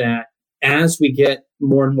seeing is that as we get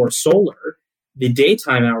more and more solar, the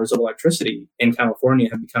daytime hours of electricity in California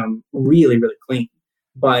have become really, really clean.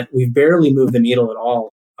 But we've barely moved the needle at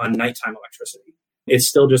all on nighttime electricity. It's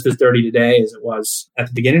still just as dirty today as it was at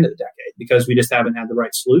the beginning of the decade because we just haven't had the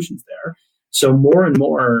right solutions there. So more and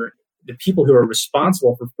more, the people who are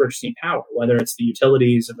responsible for purchasing power, whether it's the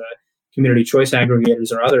utilities or the community choice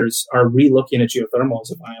aggregators or others, are re-looking at geothermal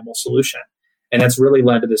as a viable solution. And that's really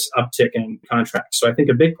led to this uptick in contracts. So I think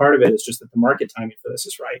a big part of it is just that the market timing for this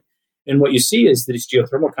is right. And what you see is that these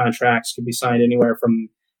geothermal contracts can be signed anywhere from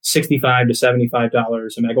 $65 to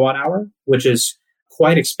 $75 a megawatt hour, which is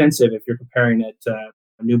quite expensive if you're comparing it to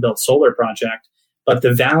a new built solar project. But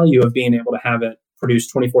the value of being able to have it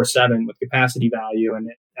produced 24/7 with capacity value and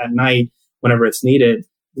at night, whenever it's needed,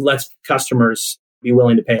 lets customers be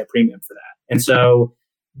willing to pay a premium for that. And so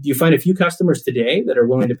you find a few customers today that are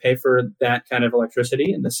willing to pay for that kind of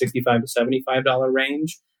electricity in the $65 to $75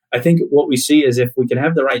 range. I think what we see is if we can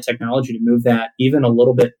have the right technology to move that even a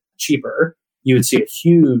little bit cheaper, you would see a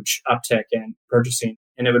huge uptick in purchasing,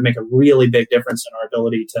 and it would make a really big difference in our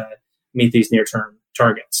ability to meet these near-term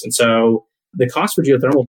targets. And so the cost for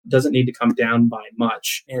geothermal doesn't need to come down by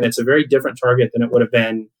much, and it's a very different target than it would have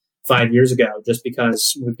been 5 years ago, just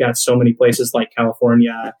because we've got so many places like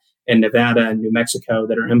California and Nevada and New Mexico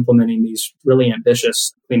that are implementing these really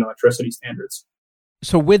ambitious clean electricity standards.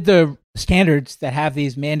 So with the standards that have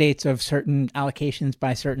these mandates of certain allocations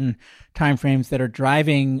by certain timeframes that are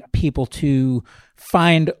driving people to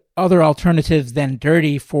find other alternatives than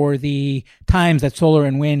dirty for the times that solar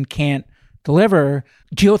and wind can't deliver,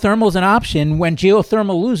 geothermal is an option. When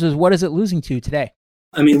geothermal loses, what is it losing to today?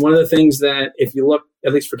 I mean, one of the things that if you look,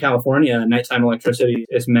 at least for California, nighttime electricity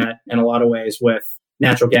is met in a lot of ways with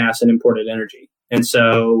natural gas and imported energy. And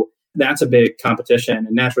so that's a big competition.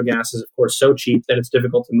 And natural gas is, of course, so cheap that it's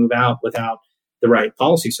difficult to move out without the right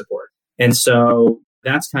policy support. And so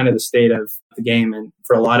that's kind of the state of the game. And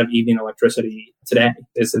for a lot of evening electricity today,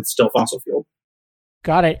 is it's still fossil fuel.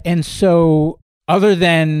 Got it. And so other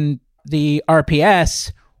than the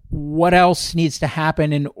RPS, what else needs to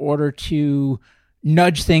happen in order to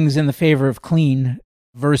nudge things in the favor of clean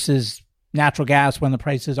versus natural gas when the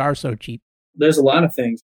prices are so cheap? There's a lot of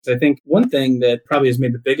things. I think one thing that probably has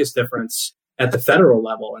made the biggest difference at the federal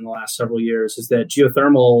level in the last several years is that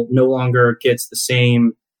geothermal no longer gets the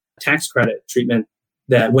same tax credit treatment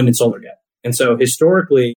that wind and solar get. And so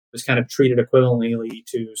historically, it was kind of treated equivalently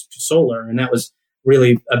to solar, and that was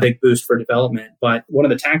really a big boost for development. But one of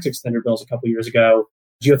the tax extender bills a couple of years ago,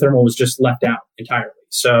 geothermal was just left out entirely.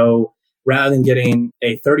 So rather than getting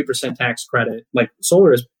a 30% tax credit, like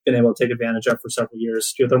solar has been able to take advantage of for several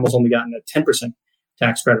years, geothermal's only gotten a 10%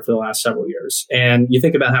 tax credit for the last several years. And you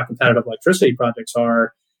think about how competitive electricity projects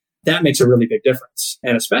are, that makes a really big difference.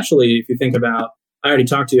 And especially if you think about, I already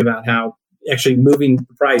talked to you about how actually moving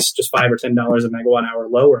the price just $5 or $10 a megawatt hour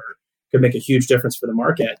lower could make a huge difference for the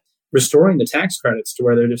market. Restoring the tax credits to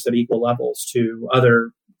where they're just at equal levels to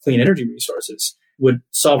other clean energy resources would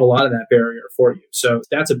solve a lot of that barrier for you. So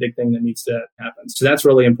that's a big thing that needs to happen. So that's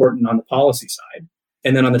really important on the policy side.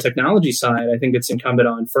 And then on the technology side, I think it's incumbent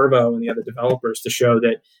on Fervo and the other developers to show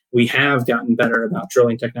that we have gotten better about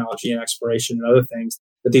drilling technology and exploration and other things,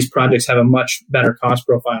 that these projects have a much better cost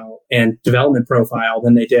profile and development profile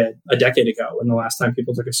than they did a decade ago when the last time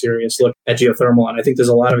people took a serious look at geothermal. And I think there's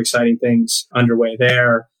a lot of exciting things underway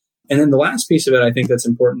there. And then the last piece of it, I think that's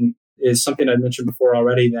important, is something I mentioned before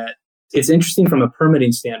already, that it's interesting from a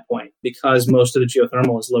permitting standpoint because most of the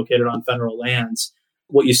geothermal is located on federal lands.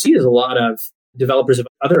 What you see is a lot of developers of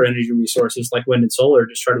other energy resources like wind and solar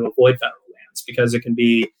just try to avoid federal lands because it can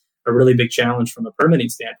be a really big challenge from a permitting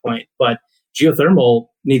standpoint. But geothermal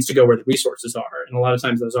needs to go where the resources are. And a lot of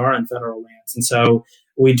times those are on federal lands. And so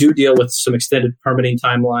we do deal with some extended permitting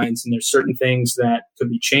timelines. And there's certain things that could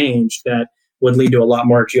be changed that would lead to a lot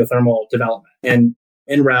more geothermal development. And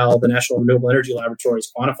NREL, the National Renewable Energy Laboratory,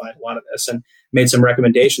 has quantified a lot of this and made some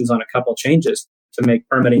recommendations on a couple changes to make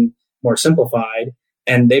permitting more simplified.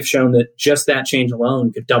 And they've shown that just that change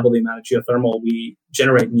alone could double the amount of geothermal we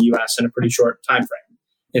generate in the U.S. in a pretty short time frame.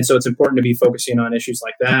 And so it's important to be focusing on issues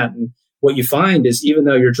like that. And what you find is even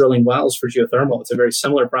though you're drilling wells for geothermal, it's a very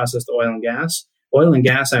similar process to oil and gas. Oil and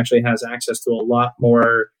gas actually has access to a lot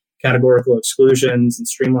more categorical exclusions and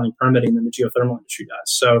streamlined permitting than the geothermal industry does.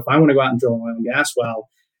 So if I want to go out and drill an oil and gas well,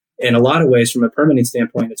 in a lot of ways, from a permitting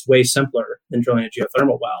standpoint, it's way simpler than drilling a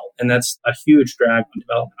geothermal well. And that's a huge drag on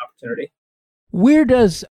development opportunity. Where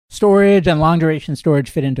does storage and long duration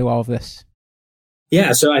storage fit into all of this?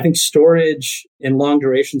 Yeah, so I think storage and long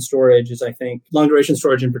duration storage long duration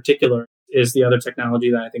storage in particular is the other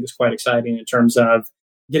technology that I think is quite exciting in terms of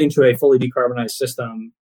getting to a fully decarbonized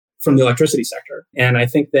system from the electricity sector. And I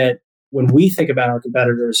think that when we think about our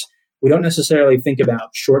competitors, we don't necessarily think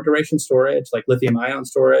about short duration storage like lithium ion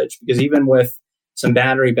storage, because even with some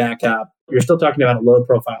battery backup, you're still talking about a load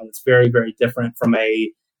profile that's very, very different from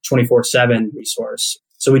a 24/7 resource.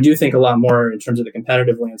 So we do think a lot more in terms of the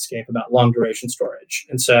competitive landscape about long duration storage.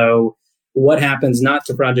 And so what happens not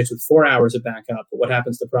to projects with 4 hours of backup, but what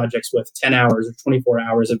happens to projects with 10 hours or 24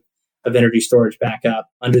 hours of energy storage backup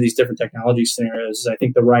under these different technology scenarios is, I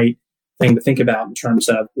think, the right thing to think about in terms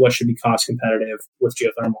of what should be cost competitive with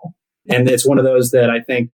geothermal. And it's one of those that I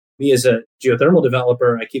think me as a geothermal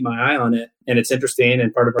developer, I keep my eye on it and it's interesting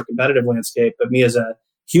and part of our competitive landscape. But me as a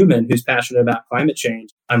human who's passionate about climate change,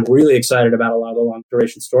 I'm really excited about a lot of the long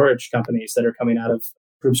duration storage companies that are coming out of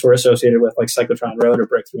groups we're associated with like Cyclotron Road or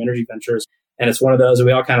Breakthrough Energy Ventures. And it's one of those that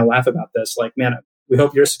we all kind of laugh about this, like, man, we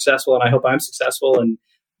hope you're successful and I hope I'm successful. And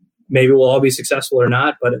maybe we'll all be successful or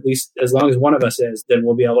not, but at least as long as one of us is, then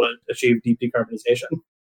we'll be able to achieve deep decarbonization.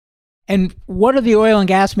 And what do the oil and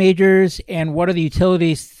gas majors and what do the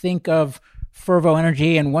utilities think of Fervo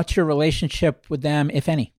Energy, and what's your relationship with them, if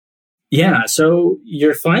any? Yeah, so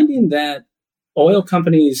you're finding that oil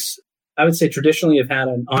companies, I would say, traditionally have had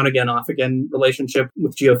an on-again, off-again relationship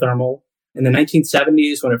with geothermal. In the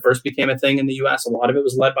 1970s, when it first became a thing in the U.S., a lot of it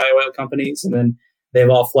was led by oil companies, and then they've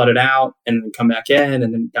all flooded out and then come back in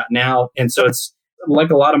and then gotten out. And so it's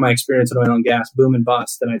like a lot of my experience in oil and gas, boom and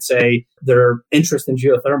bust. And I'd say their interest in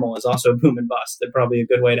geothermal is also boom and bust. That's probably a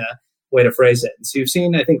good way to phrase it. And so you've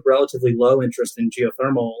seen, I think, relatively low interest in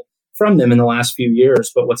geothermal from them in the last few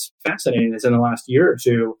years. But what's fascinating is in the last year or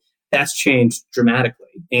two, that's changed dramatically.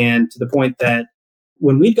 And to the point that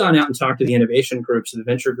when we'd gone out and talked to the innovation groups, the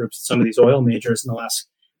venture groups, some of these oil majors in the last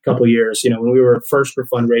couple of years, when we were first for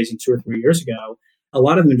fundraising 2 or 3 years ago, a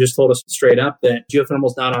lot of them just told us straight up that geothermal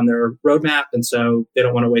is not on their roadmap. And so they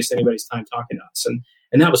don't want to waste anybody's time talking to us.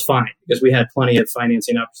 And that was fine because we had plenty of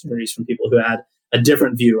financing opportunities from people who had a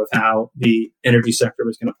different view of how the energy sector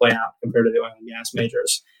was going to play out compared to the oil and gas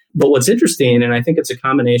majors. But what's interesting, and I think it's a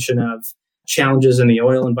combination of challenges in the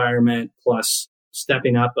oil environment plus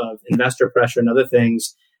stepping up of investor pressure and other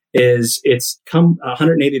things, is it's come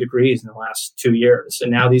 180 degrees in the last 2 years.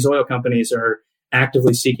 And now these oil companies are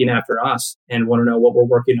actively seeking after us and want to know what we're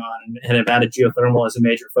working on and have added geothermal as a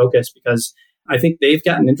major focus because I think they've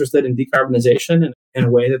gotten interested in decarbonization in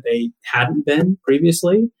a way that they hadn't been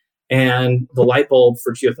previously. And the light bulb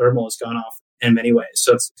for geothermal has gone off in many ways.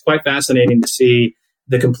 So it's quite fascinating to see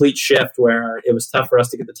the complete shift where it was tough for us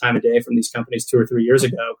to get the time of day from these companies 2 or 3 years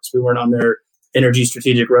ago because we weren't on their energy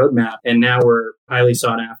strategic roadmap. And now we're highly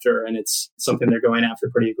sought after and it's something they're going after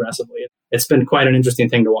pretty aggressively. It's been quite an interesting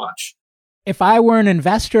thing to watch. If I were an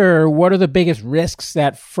investor, what are the biggest risks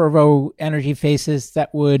that Fervo Energy faces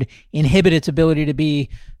that would inhibit its ability to be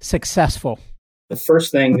successful? The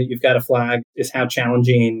first thing that you've got to flag is how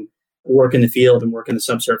challenging work in the field and work in the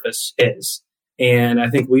subsurface is. And I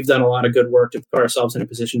think we've done a lot of good work to put ourselves in a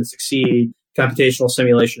position to succeed. Computational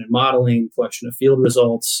simulation and modeling, collection of field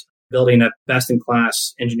results, building a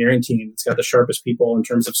best-in-class engineering team that's got the sharpest people in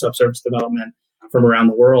terms of subsurface development from around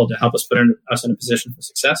the world to help us put us in a position for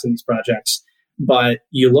success in these projects. But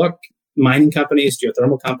you look, mining companies,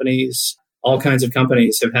 geothermal companies, all kinds of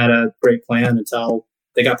companies have had a great plan until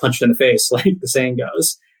they got punched in the face, like the saying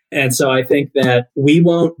goes. And so I think that we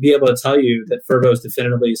won't be able to tell you that Fervo is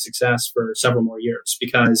definitively a success for several more years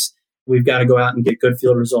because we've got to go out and get good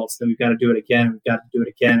field results. Then we've got to do it again. We've got to do it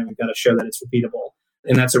again. And we've got to show that it's repeatable.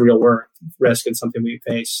 And that's a real risk and something we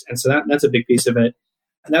face. And so that's a big piece of it.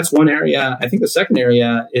 And that's one area. I think the second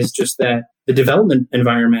area is just that the development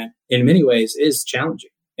environment in many ways is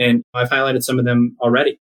challenging. And I've highlighted some of them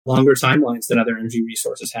already. Longer timelines than other energy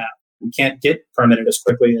resources have. We can't get permitted as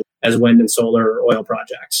quickly as wind and solar or oil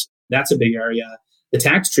projects. That's a big area. The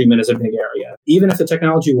tax treatment is a big area. Even if the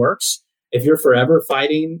technology works, if you're forever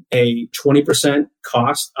fighting a 20%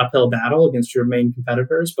 cost uphill battle against your main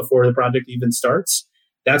competitors before the project even starts,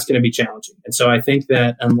 that's going to be challenging. And so I think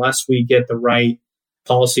that unless we get the right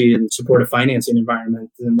policy and supportive financing environment,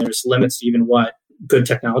 then there's limits to even what good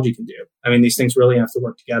technology can do. I mean, these things really have to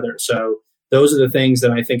work together. So those are the things that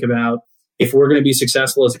I think about. If we're going to be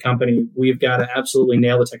successful as a company, we've got to absolutely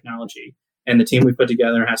nail the technology. And the team we put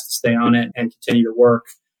together has to stay on it and continue to work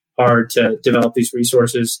hard to develop these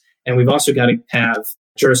resources. And we've also got to have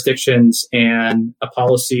jurisdictions and a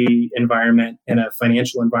policy environment and a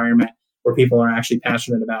financial environment where people are actually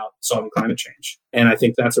passionate about solving climate change. And I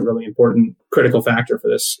think that's a really important, critical factor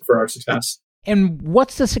for our success. And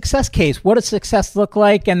what's the success case? What does success look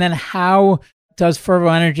like? And then how does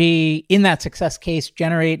Fervo Energy, in that success case,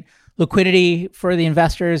 generate liquidity for the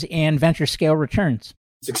investors and venture scale returns?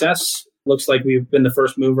 Success looks like we've been the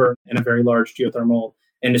first mover in a very large geothermal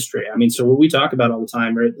industry. I mean, so what we talk about all the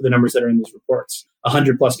time are the numbers that are in these reports,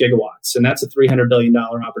 100 plus gigawatts, and that's a $300 billion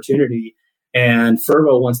opportunity. And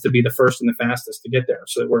Fervo wants to be the first and the fastest to get there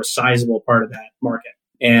so that we're a sizable part of that market.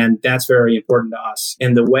 And that's very important to us.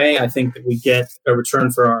 And the way I think that we get a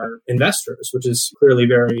return for our investors, which is clearly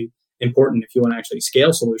very important if you want to actually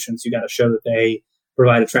scale solutions, you got to show that they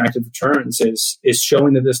provide attractive returns is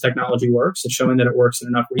showing that this technology works and showing that it works in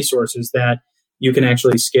enough resources that you can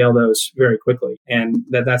actually scale those very quickly. And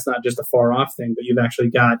that's not just a far off thing, but you've actually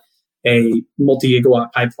got a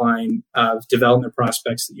multi-gigawatt pipeline of development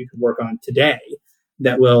prospects that you can work on today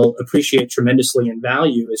that will appreciate tremendously in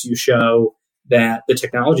value as you show that the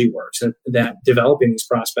technology works and that developing these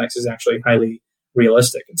prospects is actually highly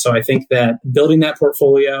realistic. And so I think that building that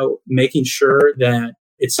portfolio, making sure that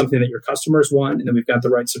it's something that your customers want, and then we've got the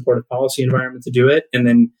right supportive policy environment to do it, and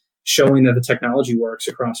then showing that the technology works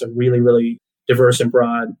across a really, really diverse and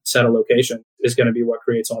broad set of locations is going to be what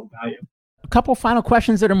creates all the value. A couple final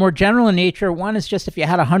questions that are more general in nature. One is just if you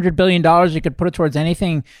had $100 billion, you could put it towards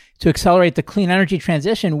anything to accelerate the clean energy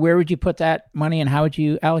transition, where would you put that money and how would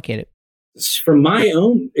you allocate it? From my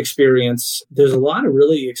own experience, there's a lot of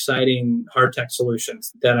really exciting hard tech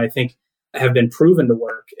solutions that I think have been proven to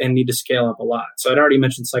work and need to scale up a lot. So I'd already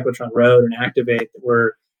mentioned Cyclotron Road and Activate that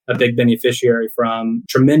we're a big beneficiary from.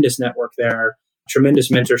 Tremendous network there, tremendous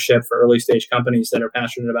mentorship for early stage companies that are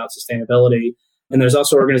passionate about sustainability. And there's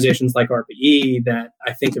also organizations like RPE that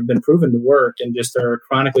I think have been proven to work and just are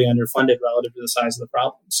chronically underfunded relative to the size of the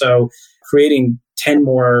problem. So creating 10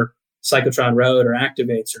 more Cyclotron Road or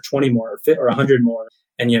Activates or 20 more or 100 more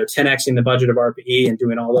and 10xing the budget of RPE and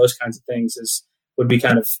doing all those kinds of things would be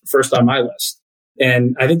kind of first on my list.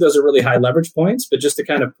 And I think those are really high leverage points, but just to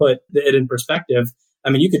kind of put it in perspective, I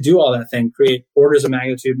mean, you could do all that thing, create orders of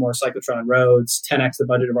magnitude more Cyclotron Roads, 10x the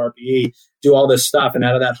budget of RPE, do all this stuff, and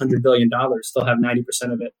out of that $100 billion, still have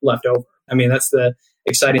 90% of it left over. I mean, that's the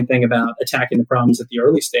exciting thing about attacking the problems at the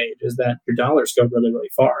early stage is that your dollars go really, really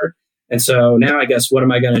far. And so now I guess, what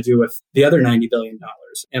am I going to do with the other $90 billion?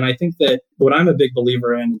 And I think that what I'm a big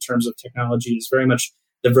believer in terms of technology is very much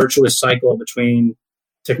the virtuous cycle between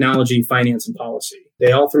technology, finance, and policy.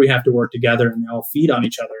 They all three have to work together and they all feed on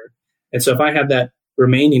each other. And so if I had that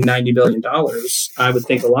remaining $90 billion, I would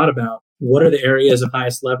think a lot about what are the areas of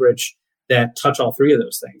highest leverage that touch all three of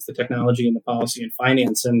those things, the technology and the policy and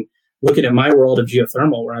finance. And looking at my world of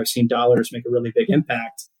geothermal, where I've seen dollars make a really big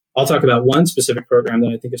impact, I'll talk about one specific program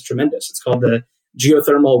that I think is tremendous. It's called the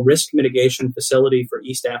Geothermal Risk Mitigation Facility for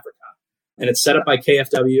East Africa. And it's set up by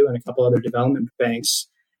KfW and a couple other development banks.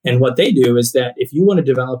 And what they do is that if you want to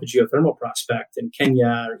develop a geothermal prospect in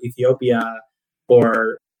Kenya or Ethiopia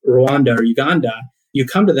or Rwanda or Uganda, you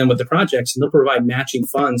come to them with the projects and they'll provide matching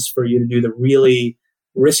funds for you to do the really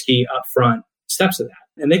risky upfront steps of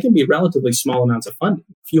that. And they can be relatively small amounts of funding,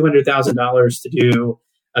 a few $100,000 to do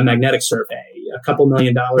a magnetic survey, a couple $1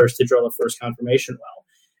 million to drill a first confirmation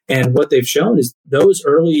well. And what they've shown is those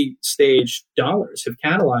early stage dollars have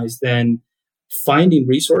catalyzed then finding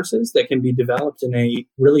resources that can be developed in a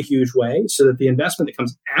really huge way so that the investment that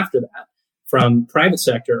comes after that from private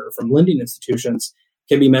sector or from lending institutions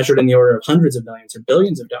can be measured in the order of hundreds of millions or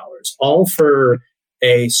billions of dollars, all for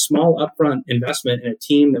a small upfront investment in a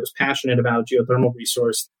team that was passionate about a geothermal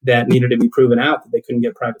resource that needed to be proven out that they couldn't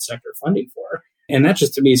get private sector funding for. And that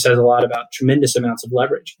just to me says a lot about tremendous amounts of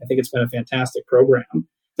leverage. I think it's been a fantastic program.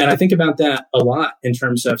 And I think about that a lot in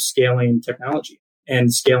terms of scaling technology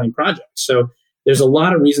and scaling projects. So there's a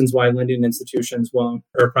lot of reasons why lending institutions won't,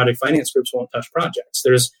 or project finance groups won't touch projects.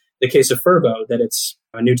 There's the case of Fervo, that it's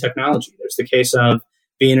a new technology. There's the case of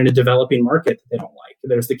being in a developing market that they don't like.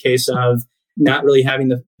 There's the case of not really having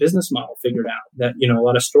the business model figured out that, a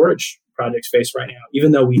lot of storage projects face right now,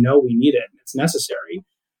 even though we know we need it, it's necessary.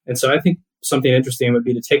 And so I think something interesting would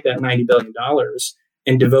be to take that $90 billion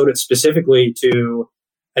and devote it specifically to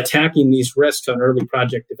attacking these risks on early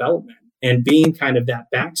project development and being kind of that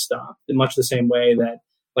backstop in much the same way that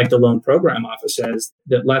like the Loan Program Office says,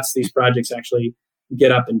 that lets these projects actually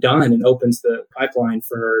get up and done and opens the pipeline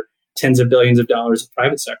for tens of billions of dollars of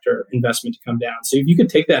private sector investment to come down. So if you could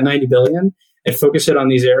take that 90 billion and focus it on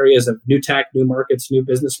these areas of new tech, new markets, new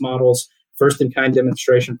business models, first in kind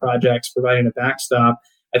demonstration projects, providing a backstop,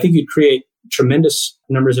 I think you'd create tremendous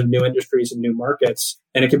numbers of new industries and new markets.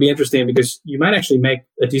 And it could be interesting because you might actually make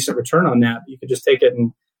a decent return on that. You could just take it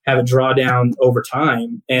and have a drawdown over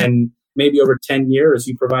time. And maybe over 10 years,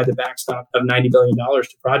 you provide the backstop of $90 billion to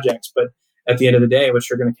projects. But at the end of the day, what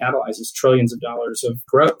you're going to catalyze is trillions of dollars of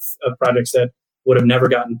growth of projects that would have never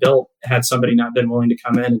gotten built had somebody not been willing to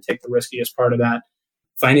come in and take the riskiest part of that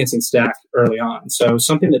financing stack early on. So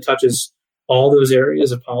something that touches all those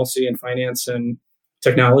areas of policy and finance and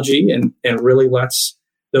technology and really lets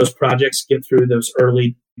those projects get through those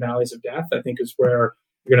early valleys of death, I think is where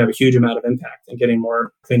you're going to have a huge amount of impact in getting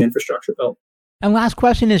more clean infrastructure built. And last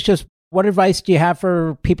question is just, what advice do you have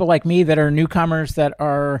for people like me that are newcomers that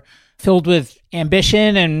are filled with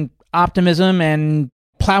ambition and optimism and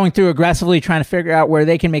plowing through aggressively trying to figure out where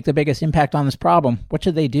they can make the biggest impact on this problem? What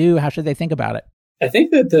should they do? How should they think about it? I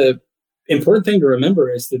think that the important thing to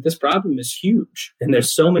remember is that this problem is huge and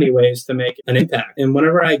there's so many ways to make an impact. And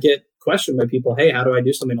whenever I get questioned by people, hey, how do I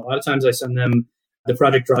do something? A lot of times I send them the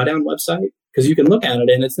Project Drawdown website because you can look at it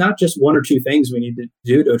and it's not just one or two things we need to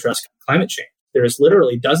do to address climate change. There's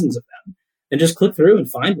literally dozens of them. And just click through and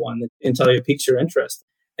find one until it piques your interest.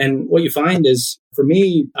 And what you find is, for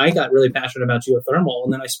me, I got really passionate about geothermal.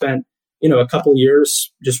 And then I spent, a couple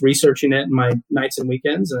years just researching it in my nights and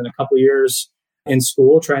weekends, and then a couple years in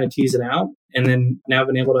school trying to tease it out. And then now I've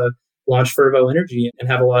been able to launch Fervo Energy and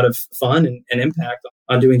have a lot of fun and impact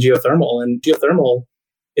on doing geothermal. And geothermal,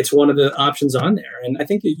 it's one of the options on there. And I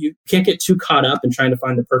think that you can't get too caught up in trying to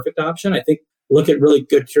find the perfect option. I think look at really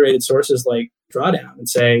good curated sources like Drawdown and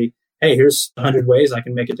say, hey, here's 100 ways I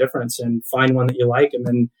can make a difference, and find one that you like and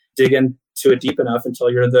then dig into it deep enough until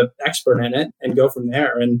you're the expert in it and go from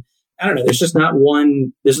there. And I don't know, there's not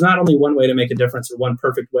only one way to make a difference or one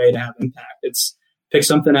perfect way to have impact. It's pick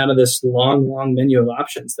something out of this long, long menu of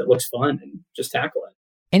options that looks fun and just tackle it.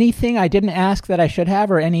 Anything I didn't ask that I should have,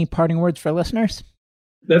 or any parting words for listeners?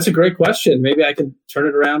 That's a great question. Maybe I can turn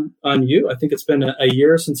it around on you. I think it's been a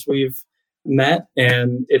year since we've met,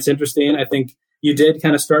 and it's interesting. I think you did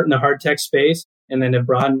kind of start in the hard tech space and then have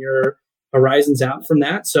broadened your horizons out from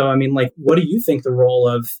that. So, what do you think the role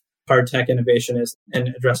of hard tech innovation is in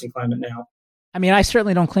addressing climate now? I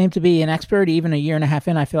certainly don't claim to be an expert. Even a year and a half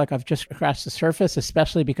in, I feel like I've just scratched the surface,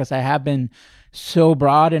 especially because I have been so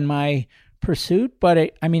broad in my pursuit. But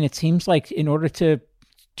it seems like in order to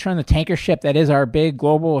turn the tanker ship that is our big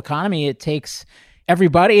global economy, it takes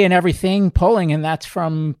everybody and everything pulling. And that's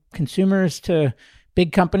from consumers to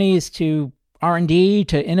big companies to R&D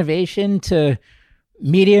to innovation to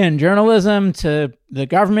media and journalism to the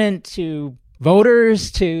government to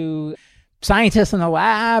voters to scientists in the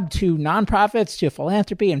lab to nonprofits to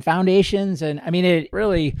philanthropy and foundations. And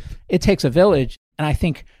it takes a village. And I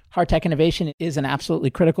think hard tech innovation is an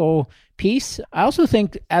absolutely critical piece. I also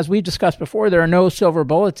think, as we've discussed before, there are no silver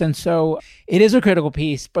bullets. And so it is a critical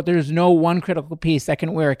piece, but there's no one critical piece that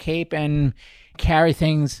can wear a cape and carry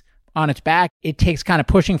things on its back. It takes kind of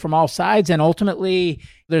pushing from all sides. And ultimately,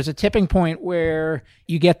 there's a tipping point where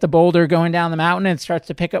you get the boulder going down the mountain and it starts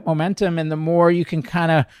to pick up momentum. And the more you can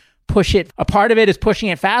kind of push it, a part of it is pushing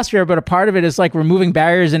it faster, but a part of it is like removing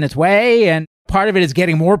barriers in its way. And part of it is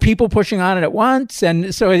getting more people pushing on it at once.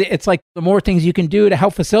 And so it's like the more things you can do to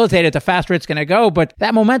help facilitate it, the faster it's going to go. But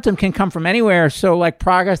that momentum can come from anywhere. So like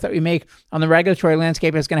progress that we make on the regulatory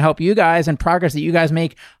landscape is going to help you guys, and progress that you guys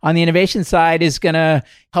make on the innovation side is going to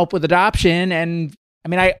help with adoption. And I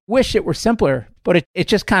mean, I wish it were simpler, but it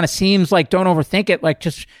just kind of seems like, don't overthink it. Like,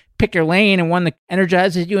 just pick your lane and one that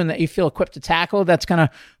energizes you and that you feel equipped to tackle, that's going to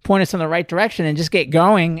point us in the right direction, and just get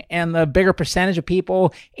going. And the bigger percentage of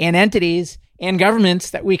people and entities and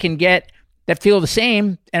governments that we can get that feel the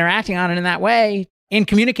same, interacting on it in that way, and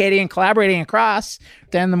communicating and collaborating across,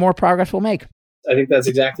 then the more progress we'll make. I think that's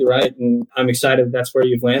exactly right. And I'm excited that's where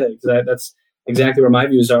you've landed, because that's exactly where my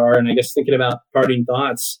views are. And I guess thinking about parting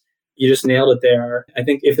thoughts, you just nailed it there. I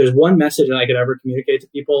think if there's one message that I could ever communicate to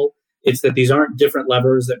people, it's that these aren't different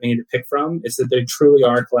levers that we need to pick from. It's that they truly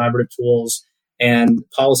are collaborative tools, and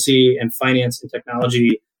policy and finance and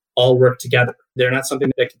technology all work together. They're not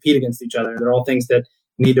something that compete against each other. They're all things that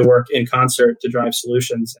need to work in concert to drive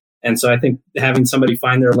solutions. And so I think having somebody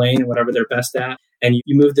find their lane and whatever they're best at, and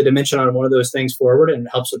you move the dimension on one of those things forward, and it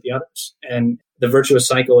helps with the others. And the virtuous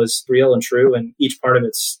cycle is real and true, and each part of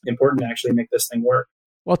it's important to actually make this thing work.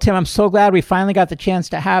 Well, Tim, I'm so glad we finally got the chance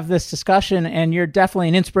to have this discussion, and you're definitely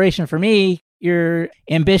an inspiration for me. You're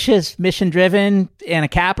ambitious, mission-driven, and a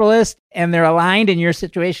capitalist, and they're aligned in your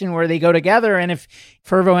situation where they go together. And if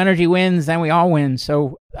Fervo Energy wins, then we all win.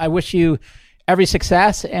 So I wish you every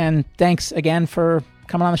success, and thanks again for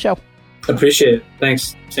coming on the show. Appreciate it.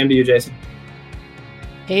 Thanks. Same to you, Jason.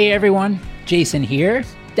 Hey, everyone. Jason here.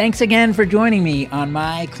 Thanks again for joining me on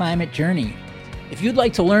my climate journey. If you'd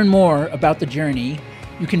like to learn more about the journey,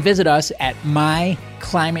 you can visit us at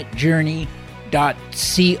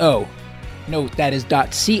myclimatejourney.co. Note, that is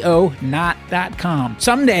 .co, not .com.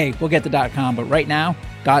 Someday we'll get the .com, but right now,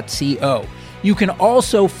 .co. You can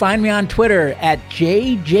also find me on Twitter at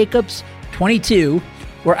jjacobs22,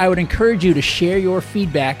 where I would encourage you to share your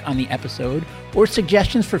feedback on the episode or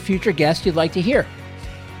suggestions for future guests you'd like to hear.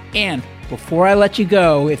 And before I let you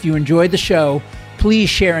go, if you enjoyed the show, please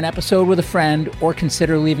share an episode with a friend or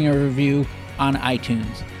consider leaving a review on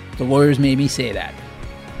iTunes. The lawyers made me say that.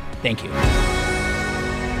 Thank you.